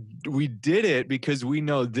 But we did it because we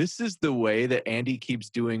know this is the way that Andy keeps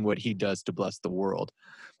doing what he does to bless the world.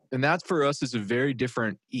 And that for us is a very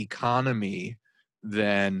different economy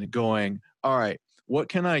than going, all right, what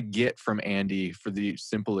can I get from Andy for the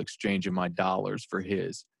simple exchange of my dollars for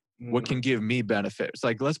his? What can give me benefit? It's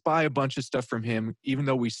like, let's buy a bunch of stuff from him, even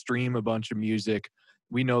though we stream a bunch of music.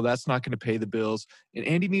 We know that's not going to pay the bills. And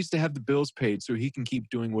Andy needs to have the bills paid so he can keep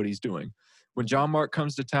doing what he's doing. When John Mark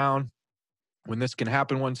comes to town, when this can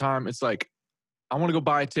happen one time, it's like, I want to go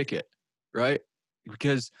buy a ticket, right?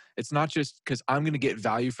 Because it's not just because I'm going to get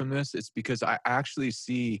value from this. It's because I actually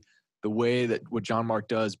see the way that what John Mark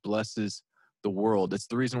does blesses the world. It's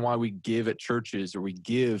the reason why we give at churches or we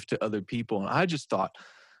give to other people. And I just thought,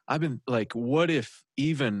 I've been like, what if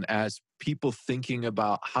even as people thinking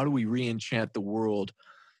about how do we re-enchant the world?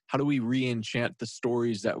 How do we re-enchant the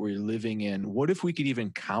stories that we're living in? What if we could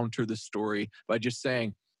even counter the story by just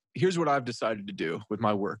saying, here's what I've decided to do with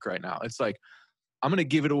my work right now. It's like, I'm going to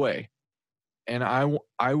give it away. And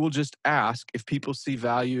I will just ask if people see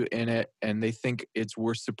value in it and they think it's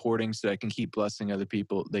worth supporting so I can keep blessing other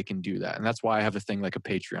people, they can do that. And that's why I have a thing like a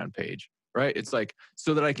Patreon page, right? It's like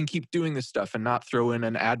so that I can keep doing this stuff and not throw in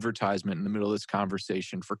an advertisement in the middle of this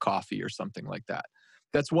conversation for coffee or something like that.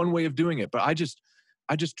 That's one way of doing it. But I just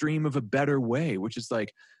dream of a better way, which is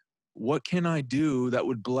like, what can I do that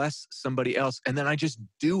would bless somebody else? And then I just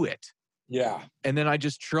do it. Yeah. And then I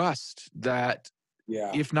just trust that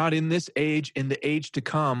if not in this age, in the age to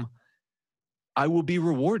come, I will be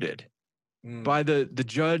rewarded by the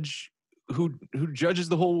judge who judges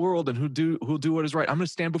the whole world and who'll do what is right. I'm going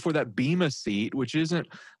to stand before that Bema seat, which isn't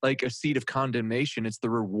like a seat of condemnation. It's the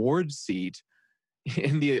reward seat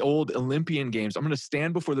in the old Olympian games. I'm going to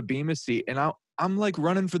stand before the Bema seat, and I'm like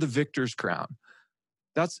running for the victor's crown.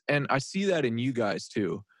 And I see that in you guys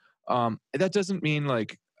too. That doesn't mean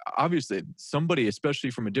like, obviously somebody, especially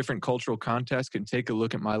from a different cultural context, can take a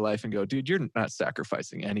look at my life and go, dude, you're not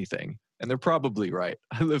sacrificing anything. And they're probably right.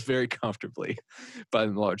 I live very comfortably by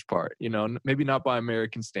in large part, maybe not by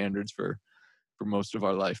American standards for most of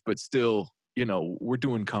our life, but still, we're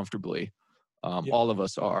doing comfortably. All of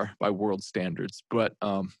us are by world standards, but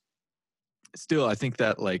still, I think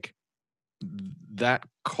that like that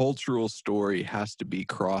cultural story has to be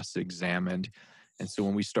cross-examined. And so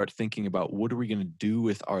when we start thinking about what are we going to do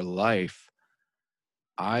with our life,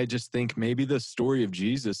 I just think maybe the story of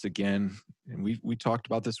Jesus again, and we talked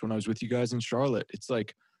about this when I was with you guys in Charlotte. It's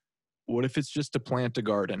like, what if it's just to plant a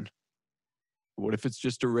garden? What if it's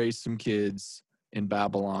just to raise some kids in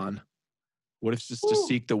Babylon? What if it's just to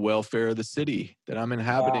seek the welfare of the city that I'm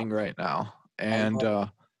inhabiting right now? And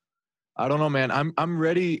I don't know, man. I'm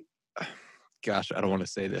ready. Gosh, I don't want to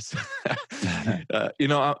say this.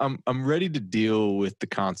 I'm ready to deal with the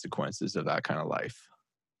consequences of that kind of life.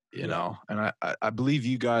 And I believe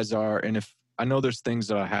you guys are. And if I know there's things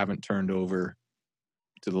that I haven't turned over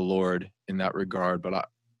to the Lord in that regard, but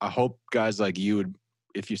I hope guys like you would,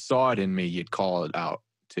 if you saw it in me, you'd call it out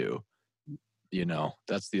too.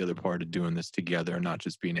 That's the other part of doing this together, not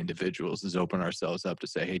just being individuals, is open ourselves up to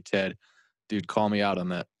say, hey, Ted, dude, call me out on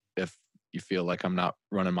that if you feel like I'm not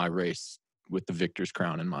running my race with the victor's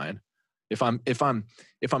crown in mind. If I'm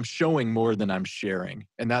showing more than I'm sharing,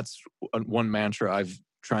 and that's one mantra I've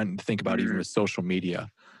tried to think about even with social media.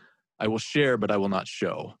 I will share, but I will not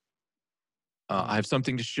show. I have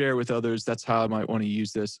something to share with others. That's how I might want to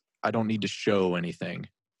use this. I don't need to show anything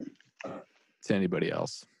to anybody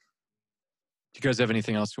else. Do you guys have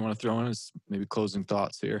anything else you want to throw in as maybe closing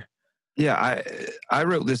thoughts here? Yeah, I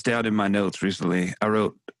wrote this down in my notes recently. I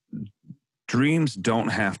wrote, dreams don't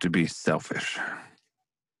have to be selfish.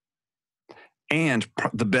 And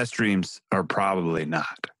the best dreams are probably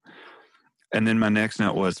not. And then my next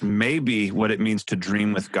note was, maybe what it means to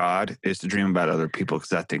dream with God is to dream about other people,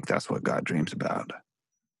 because I think that's what God dreams about.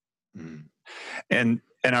 Mm. And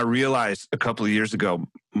I realized a couple of years ago,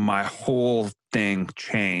 my whole thing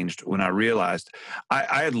changed when I realized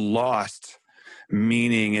I had lost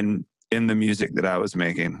meaning in the music that I was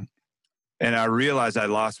making. And I realized I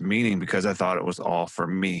lost meaning because I thought it was all for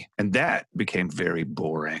me. And that became very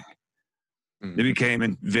boring. It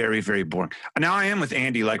became very, very boring. Now I am with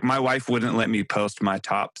Andy. Like, my wife wouldn't let me post my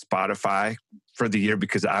top Spotify for the year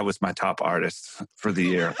because I was my top artist for the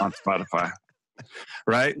year on Spotify.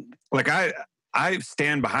 Right? Like, I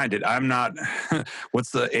stand behind it. I'm not,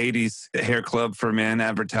 what's the 80s hair club for men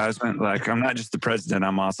advertisement? Like, I'm not just the president.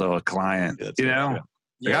 I'm also a client,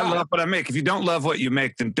 Like, I love what I make. If you don't love what you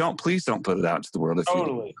make, then please don't put it out into the world.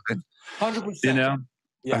 Totally. 100%.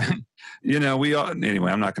 Yeah. We all,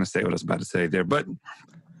 anyway, I'm not going to say what I was about to say there, but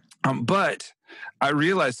I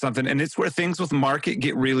realized something, and it's where things with market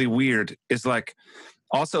get really weird. It's like,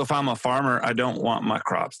 also, if I'm a farmer, I don't want my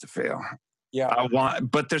crops to fail. Yeah.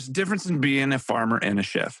 But there's a difference in being a farmer and a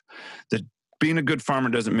chef. That being a good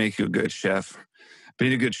farmer doesn't make you a good chef.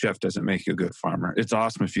 Being a good chef doesn't make you a good farmer. It's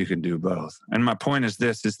awesome if you can do both. And my point is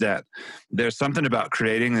that there's something about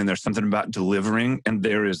creating and there's something about delivering, and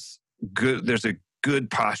there's a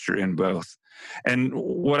good posture in both. And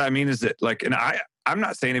what I mean is that, like, and I'm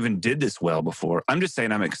not saying I even did this well before. I'm just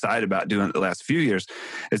saying I'm excited about doing it the last few years,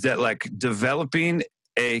 is that, like, developing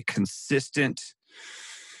a consistent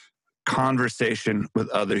conversation with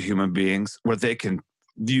other human beings where they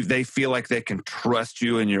feel like they can trust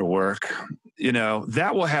you in your work,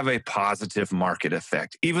 that will have a positive market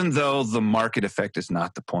effect, even though the market effect is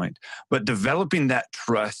not the point. But developing that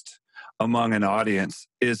trust among an audience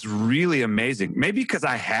is really amazing. Maybe because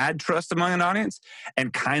I had trust among an audience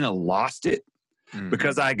and kind of lost it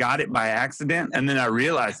because I got it by accident. And then I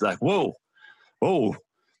realized, like, whoa,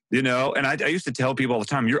 and I used to tell people all the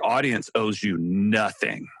time, your audience owes you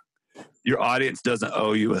nothing. Your audience doesn't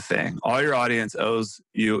owe you a thing. All your audience owes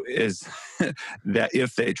you is that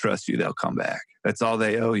if they trust you, they'll come back. That's all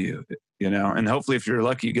they owe you, and hopefully if you're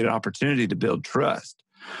lucky, you get an opportunity to build trust.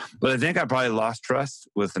 But I think I probably lost trust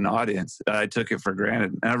with an audience. I took it for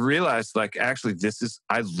granted. And I realized, like, actually,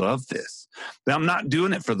 I love this. But I'm not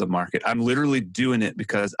doing it for the market. I'm literally doing it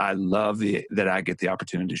because I love that I get the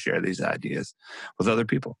opportunity to share these ideas with other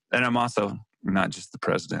people. And I'm also not just the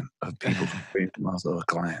president of People Complete, I'm also a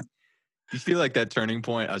client. Do you feel like that turning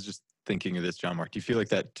point, I was just thinking of this, John Mark, do you feel like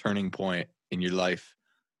that turning point in your life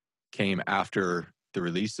came after the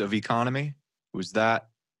release of Economy. Was that,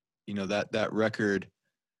 that record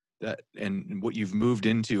that, and what you've moved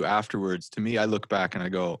into afterwards? To me, I look back and I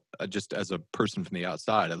go, just as a person from the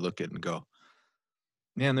outside, I look at it and go,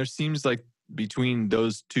 man, there seems like between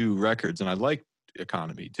those two records, and I like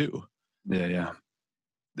Economy too. Yeah.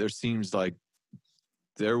 There seems like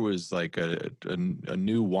there was like a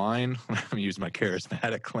new wine. I'm gonna use my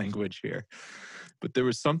charismatic language here, but there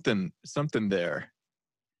was something there.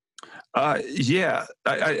 Yeah,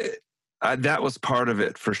 I that was part of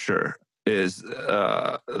it for sure. Is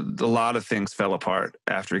a lot of things fell apart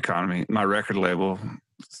after Economy. My record label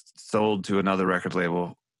sold to another record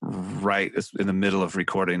label right in the middle of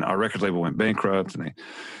recording. Our record label went bankrupt, and they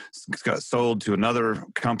got sold to another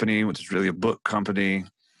company, which is really a book company.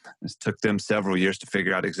 It took them several years to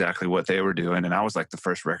figure out exactly what they were doing. And I was like the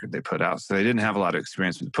first record they put out. So they didn't have a lot of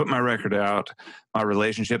experience. When they put my record out, my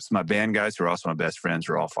relationships, my band guys, who are also my best friends,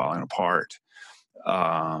 were all falling apart.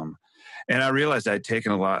 And I realized I'd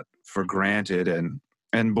taken a lot for granted.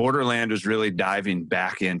 And Borderland was really diving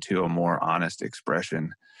back into a more honest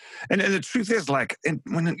expression. And the truth is, like,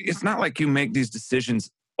 when it's not like you make these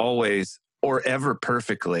decisions always or ever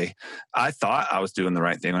perfectly. I thought I was doing the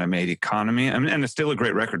right thing when I made Economy. I mean, and it's still a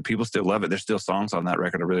great record. People still love it. There's still songs on that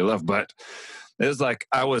record I really love. But it was like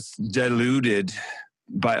I was diluted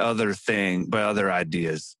by other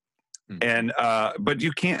ideas. And but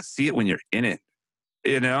you can't see it when you're in it.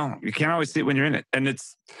 You can't always see it when you're in it. And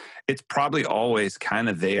it's probably always kind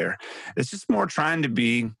of there. It's just more trying to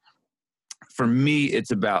be, for me, it's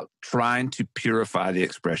about trying to purify the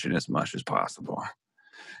expression as much as possible.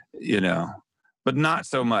 But not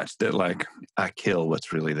so much that like I kill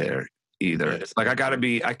what's really there either. It's like I gotta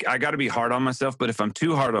be hard on myself. But if I'm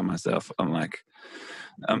too hard on myself, I'm like,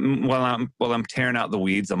 while I'm tearing out the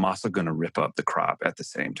weeds, I'm also going to rip up the crop at the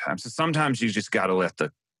same time. So sometimes you just got to let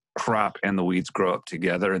the crop and the weeds grow up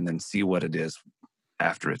together and then see what it is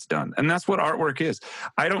after it's done. And that's what artwork is.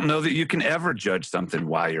 I don't know that you can ever judge something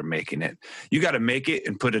while you're making it. You got to make it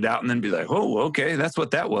and put it out and then be like, oh, okay, that's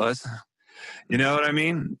what that was. You know what I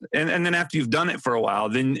mean? And then after you've done it for a while,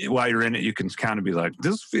 then while you're in it, you can kind of be like,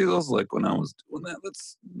 this feels like when I was doing that.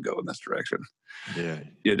 Let's go in this direction.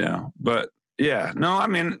 Yeah. But yeah, no, I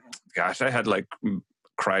mean, gosh, I had like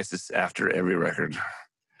crisis after every record,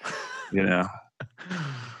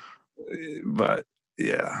 but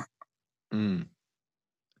yeah. And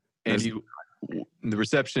the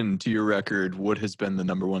reception to your record, what has been the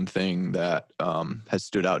number one thing that has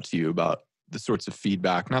stood out to you about the sorts of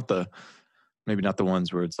feedback? Maybe not the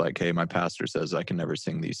ones where it's like, hey, my pastor says I can never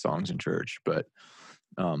sing these songs in church, but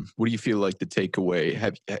what do you feel like the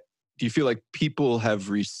takeaway? Do you feel like people have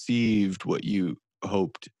received what you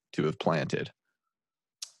hoped to have planted?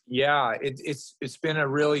 Yeah, it's been a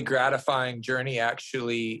really gratifying journey,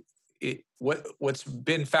 actually. What's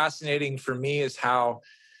been fascinating for me is how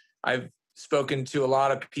I've spoken to a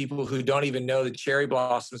lot of people who don't even know the Cherry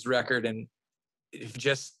Blossoms record and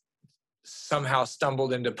just somehow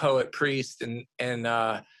stumbled into Poet Priest, and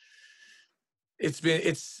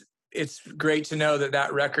it's great to know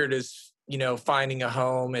that record is finding a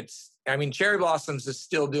home. Cherry Blossoms is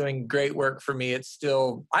still doing great work for me. It's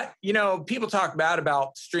still, people talk bad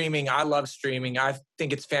about streaming. I love streaming. I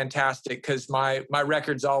think it's fantastic because my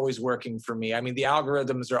record's always working for me. I mean, the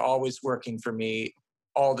algorithms are always working for me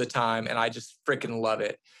all the time, and I just freaking love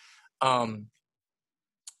it.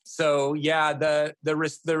 So yeah, the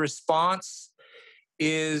response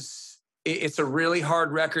is, it's a really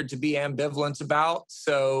hard record to be ambivalent about.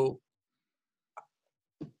 So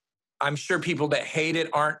I'm sure people that hate it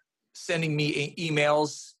aren't sending me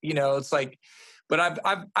emails. It's like, but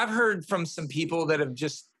I've heard from some people that have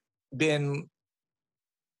just been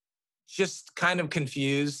just kind of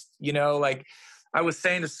confused. Like I was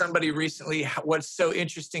saying to somebody recently, what's so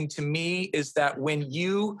interesting to me is that when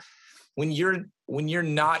you're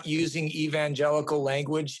not using evangelical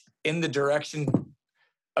language in the direction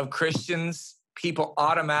of Christians, people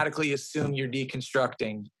automatically assume you're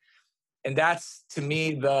deconstructing. And that's, to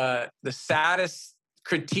me, the saddest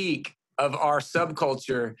critique of our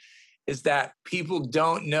subculture, is that people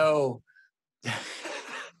don't know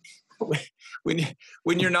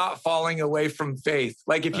when you're not falling away from faith.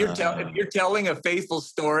 Like if you're telling a faithful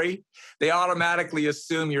story, they automatically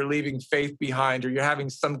assume you're leaving faith behind, or you're having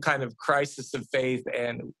some kind of crisis of faith,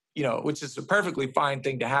 and which is a perfectly fine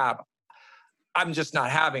thing to have. I'm just not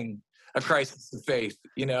having a crisis of faith,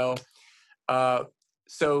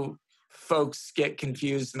 so folks get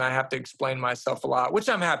confused, and I have to explain myself a lot, which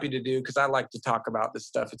I'm happy to do because I like to talk about this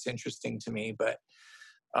stuff. It's interesting to me, but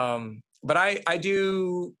I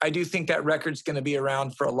do think that record's going to be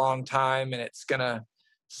around for a long time, and it's going to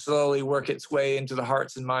slowly work its way into the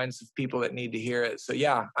hearts and minds of people that need to hear it. So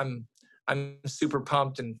yeah, I'm super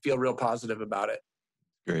pumped and feel real positive about it.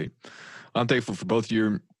 Great. I'm thankful for both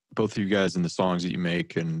of you guys and the songs that you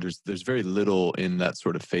make. And there's very little in that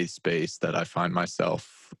sort of faith space that I find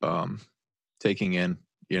myself taking in.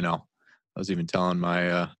 You know, I was even telling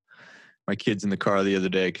my kids in the car the other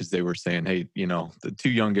day, because they were saying, hey, you know, the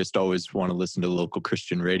two youngest always want to listen to the local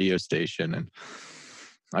Christian radio station, and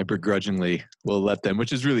I begrudgingly will let them,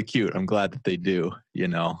 which is really cute. I'm glad that they do, you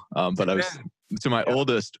know. But I was to my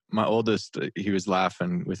oldest, he was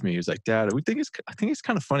laughing with me. He was like, Dad, I think it's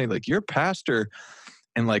kind of funny. Like, you're a pastor,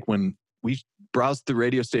 and like when we browse the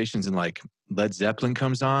radio stations and like Led Zeppelin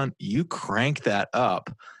comes on, you crank that up.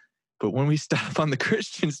 But when we stop on the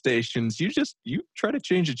Christian stations, you try to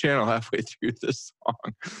change the channel halfway through the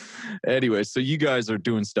song. Anyway, so you guys are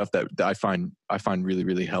doing stuff that I find really,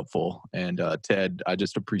 really helpful. And Ted, I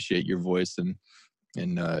just appreciate your voice and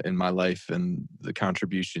in my life and the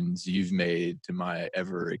contributions you've made to my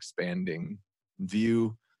ever expanding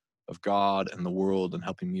view of God and the world and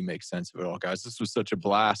helping me make sense of it all. Guys, this was such a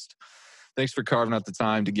blast. Thanks for carving out the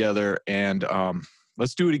time together, and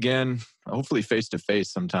let's do it again, hopefully face to face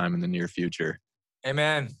sometime in the near future.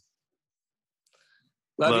 Amen.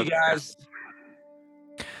 Love you guys.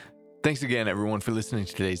 Thanks again, everyone, for listening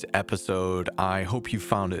to today's episode. I hope you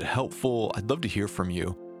found it helpful. I'd love to hear from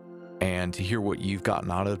you and to hear what you've gotten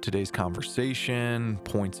out of today's conversation,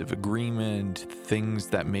 points of agreement, things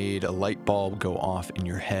that made a light bulb go off in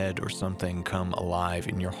your head or something come alive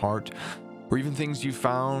in your heart, or even things you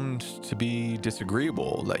found to be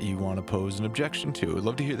disagreeable that you want to pose an objection to. I'd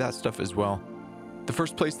love to hear that stuff as well. The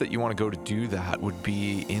first place that you want to go to do that would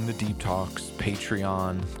be in the Deep Talks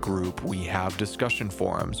Patreon group. We have discussion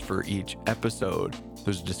forums for each episode.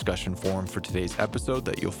 There's a discussion forum for today's episode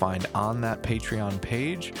that you'll find on that Patreon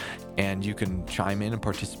page, and you can chime in and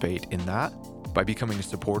participate in that. By becoming a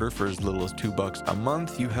supporter for as little as $2 a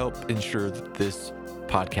month, you help ensure that this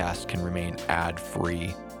podcast can remain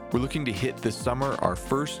ad-free. We're looking to hit this summer our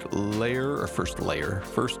first tier,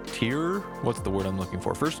 what's the word I'm looking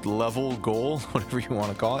for? First level goal, whatever you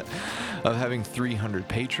want to call it, of having 300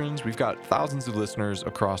 patrons. We've got thousands of listeners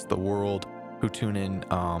across the world who tune in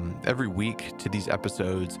every week to these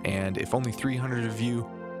episodes. And if only 300 of you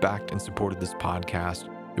backed and supported this podcast,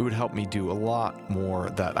 it would help me do a lot more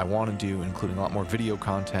that I want to do, including a lot more video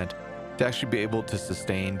content, to actually be able to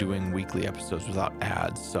sustain doing weekly episodes without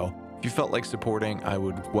ads. So if you felt like supporting, I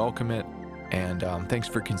would welcome it, and thanks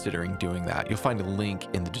for considering doing that. You'll find a link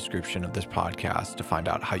in the description of this podcast to find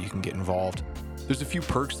out how you can get involved. There's a few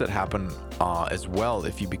perks that happen as well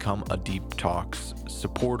if you become a Deep Talks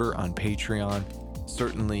supporter on Patreon.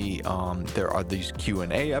 Certainly, there are these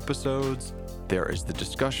Q&A episodes. There is the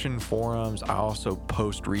discussion forums. I also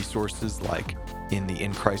post resources like in the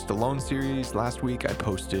In Christ Alone series. Last week, I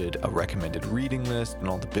posted a recommended reading list and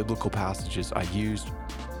all the biblical passages I used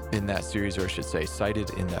in that series, or I should say cited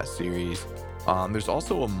in that series. There's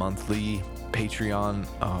also a monthly Patreon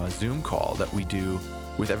Zoom call that we do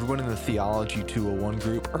with everyone in the Theology 201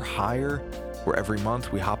 group or higher, where every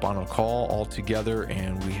month we hop on a call all together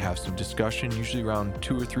and we have some discussion, usually around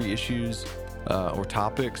 2 or 3 issues or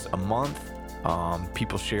topics a month.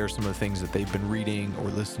 People share some of the things that they've been reading or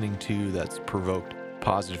listening to that's provoked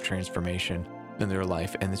positive transformation in their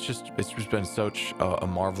life, and it's just been such a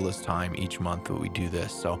marvelous time each month that we do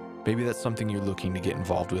this. So maybe that's something you're looking to get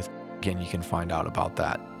involved with. Again, you can find out about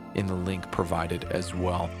that in the link provided as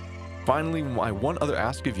well. Finally, my one other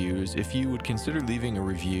ask of you is if you would consider leaving a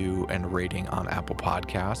review and a rating on Apple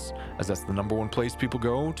Podcasts, as that's the number one place people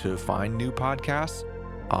go to find new podcasts.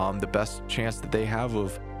 The best chance that they have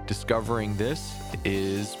of discovering this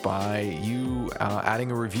is by you adding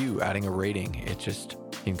a review, adding a rating. It just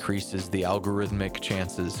increases the algorithmic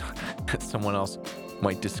chances that someone else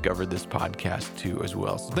might discover this podcast too as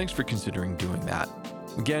well. So thanks for considering doing that.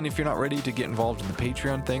 Again, if you're not ready to get involved in the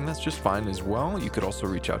Patreon thing, that's just fine as well. You could also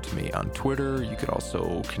reach out to me on Twitter. You could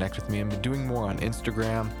also connect with me. I'm doing more on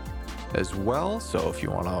Instagram as well. So if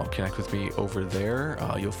you want to connect with me over there,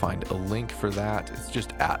 you'll find a link for that. It's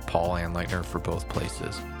just at Paul Anleitner for both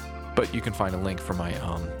places. But you can find a link for my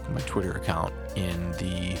my Twitter account in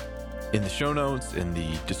the show notes, in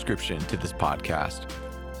the description to this podcast.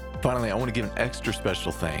 Finally, I want to give an extra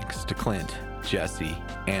special thanks to Clint, Jesse,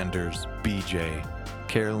 Anders, BJ,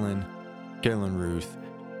 Carolyn Ruth,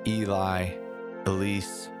 Eli,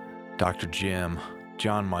 Elise, Dr. Jim,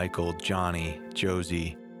 John Michael, Johnny,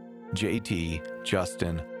 Josie, JT,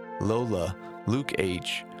 Justin, Lola, Luke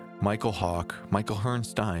H., Michael Hawk, Michael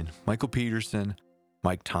Hernstein, Michael Peterson,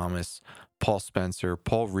 Mike Thomas, Paul Spencer,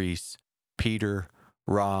 Paul Reese, Peter,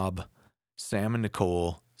 Rob, Sam and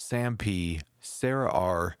Nicole, Sam P, Sarah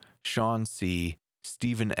R, Sean C,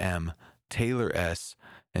 Stephen M, Taylor S,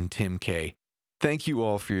 and Tim K. Thank you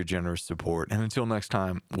all for your generous support, and until next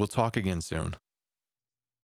time, we'll talk again soon.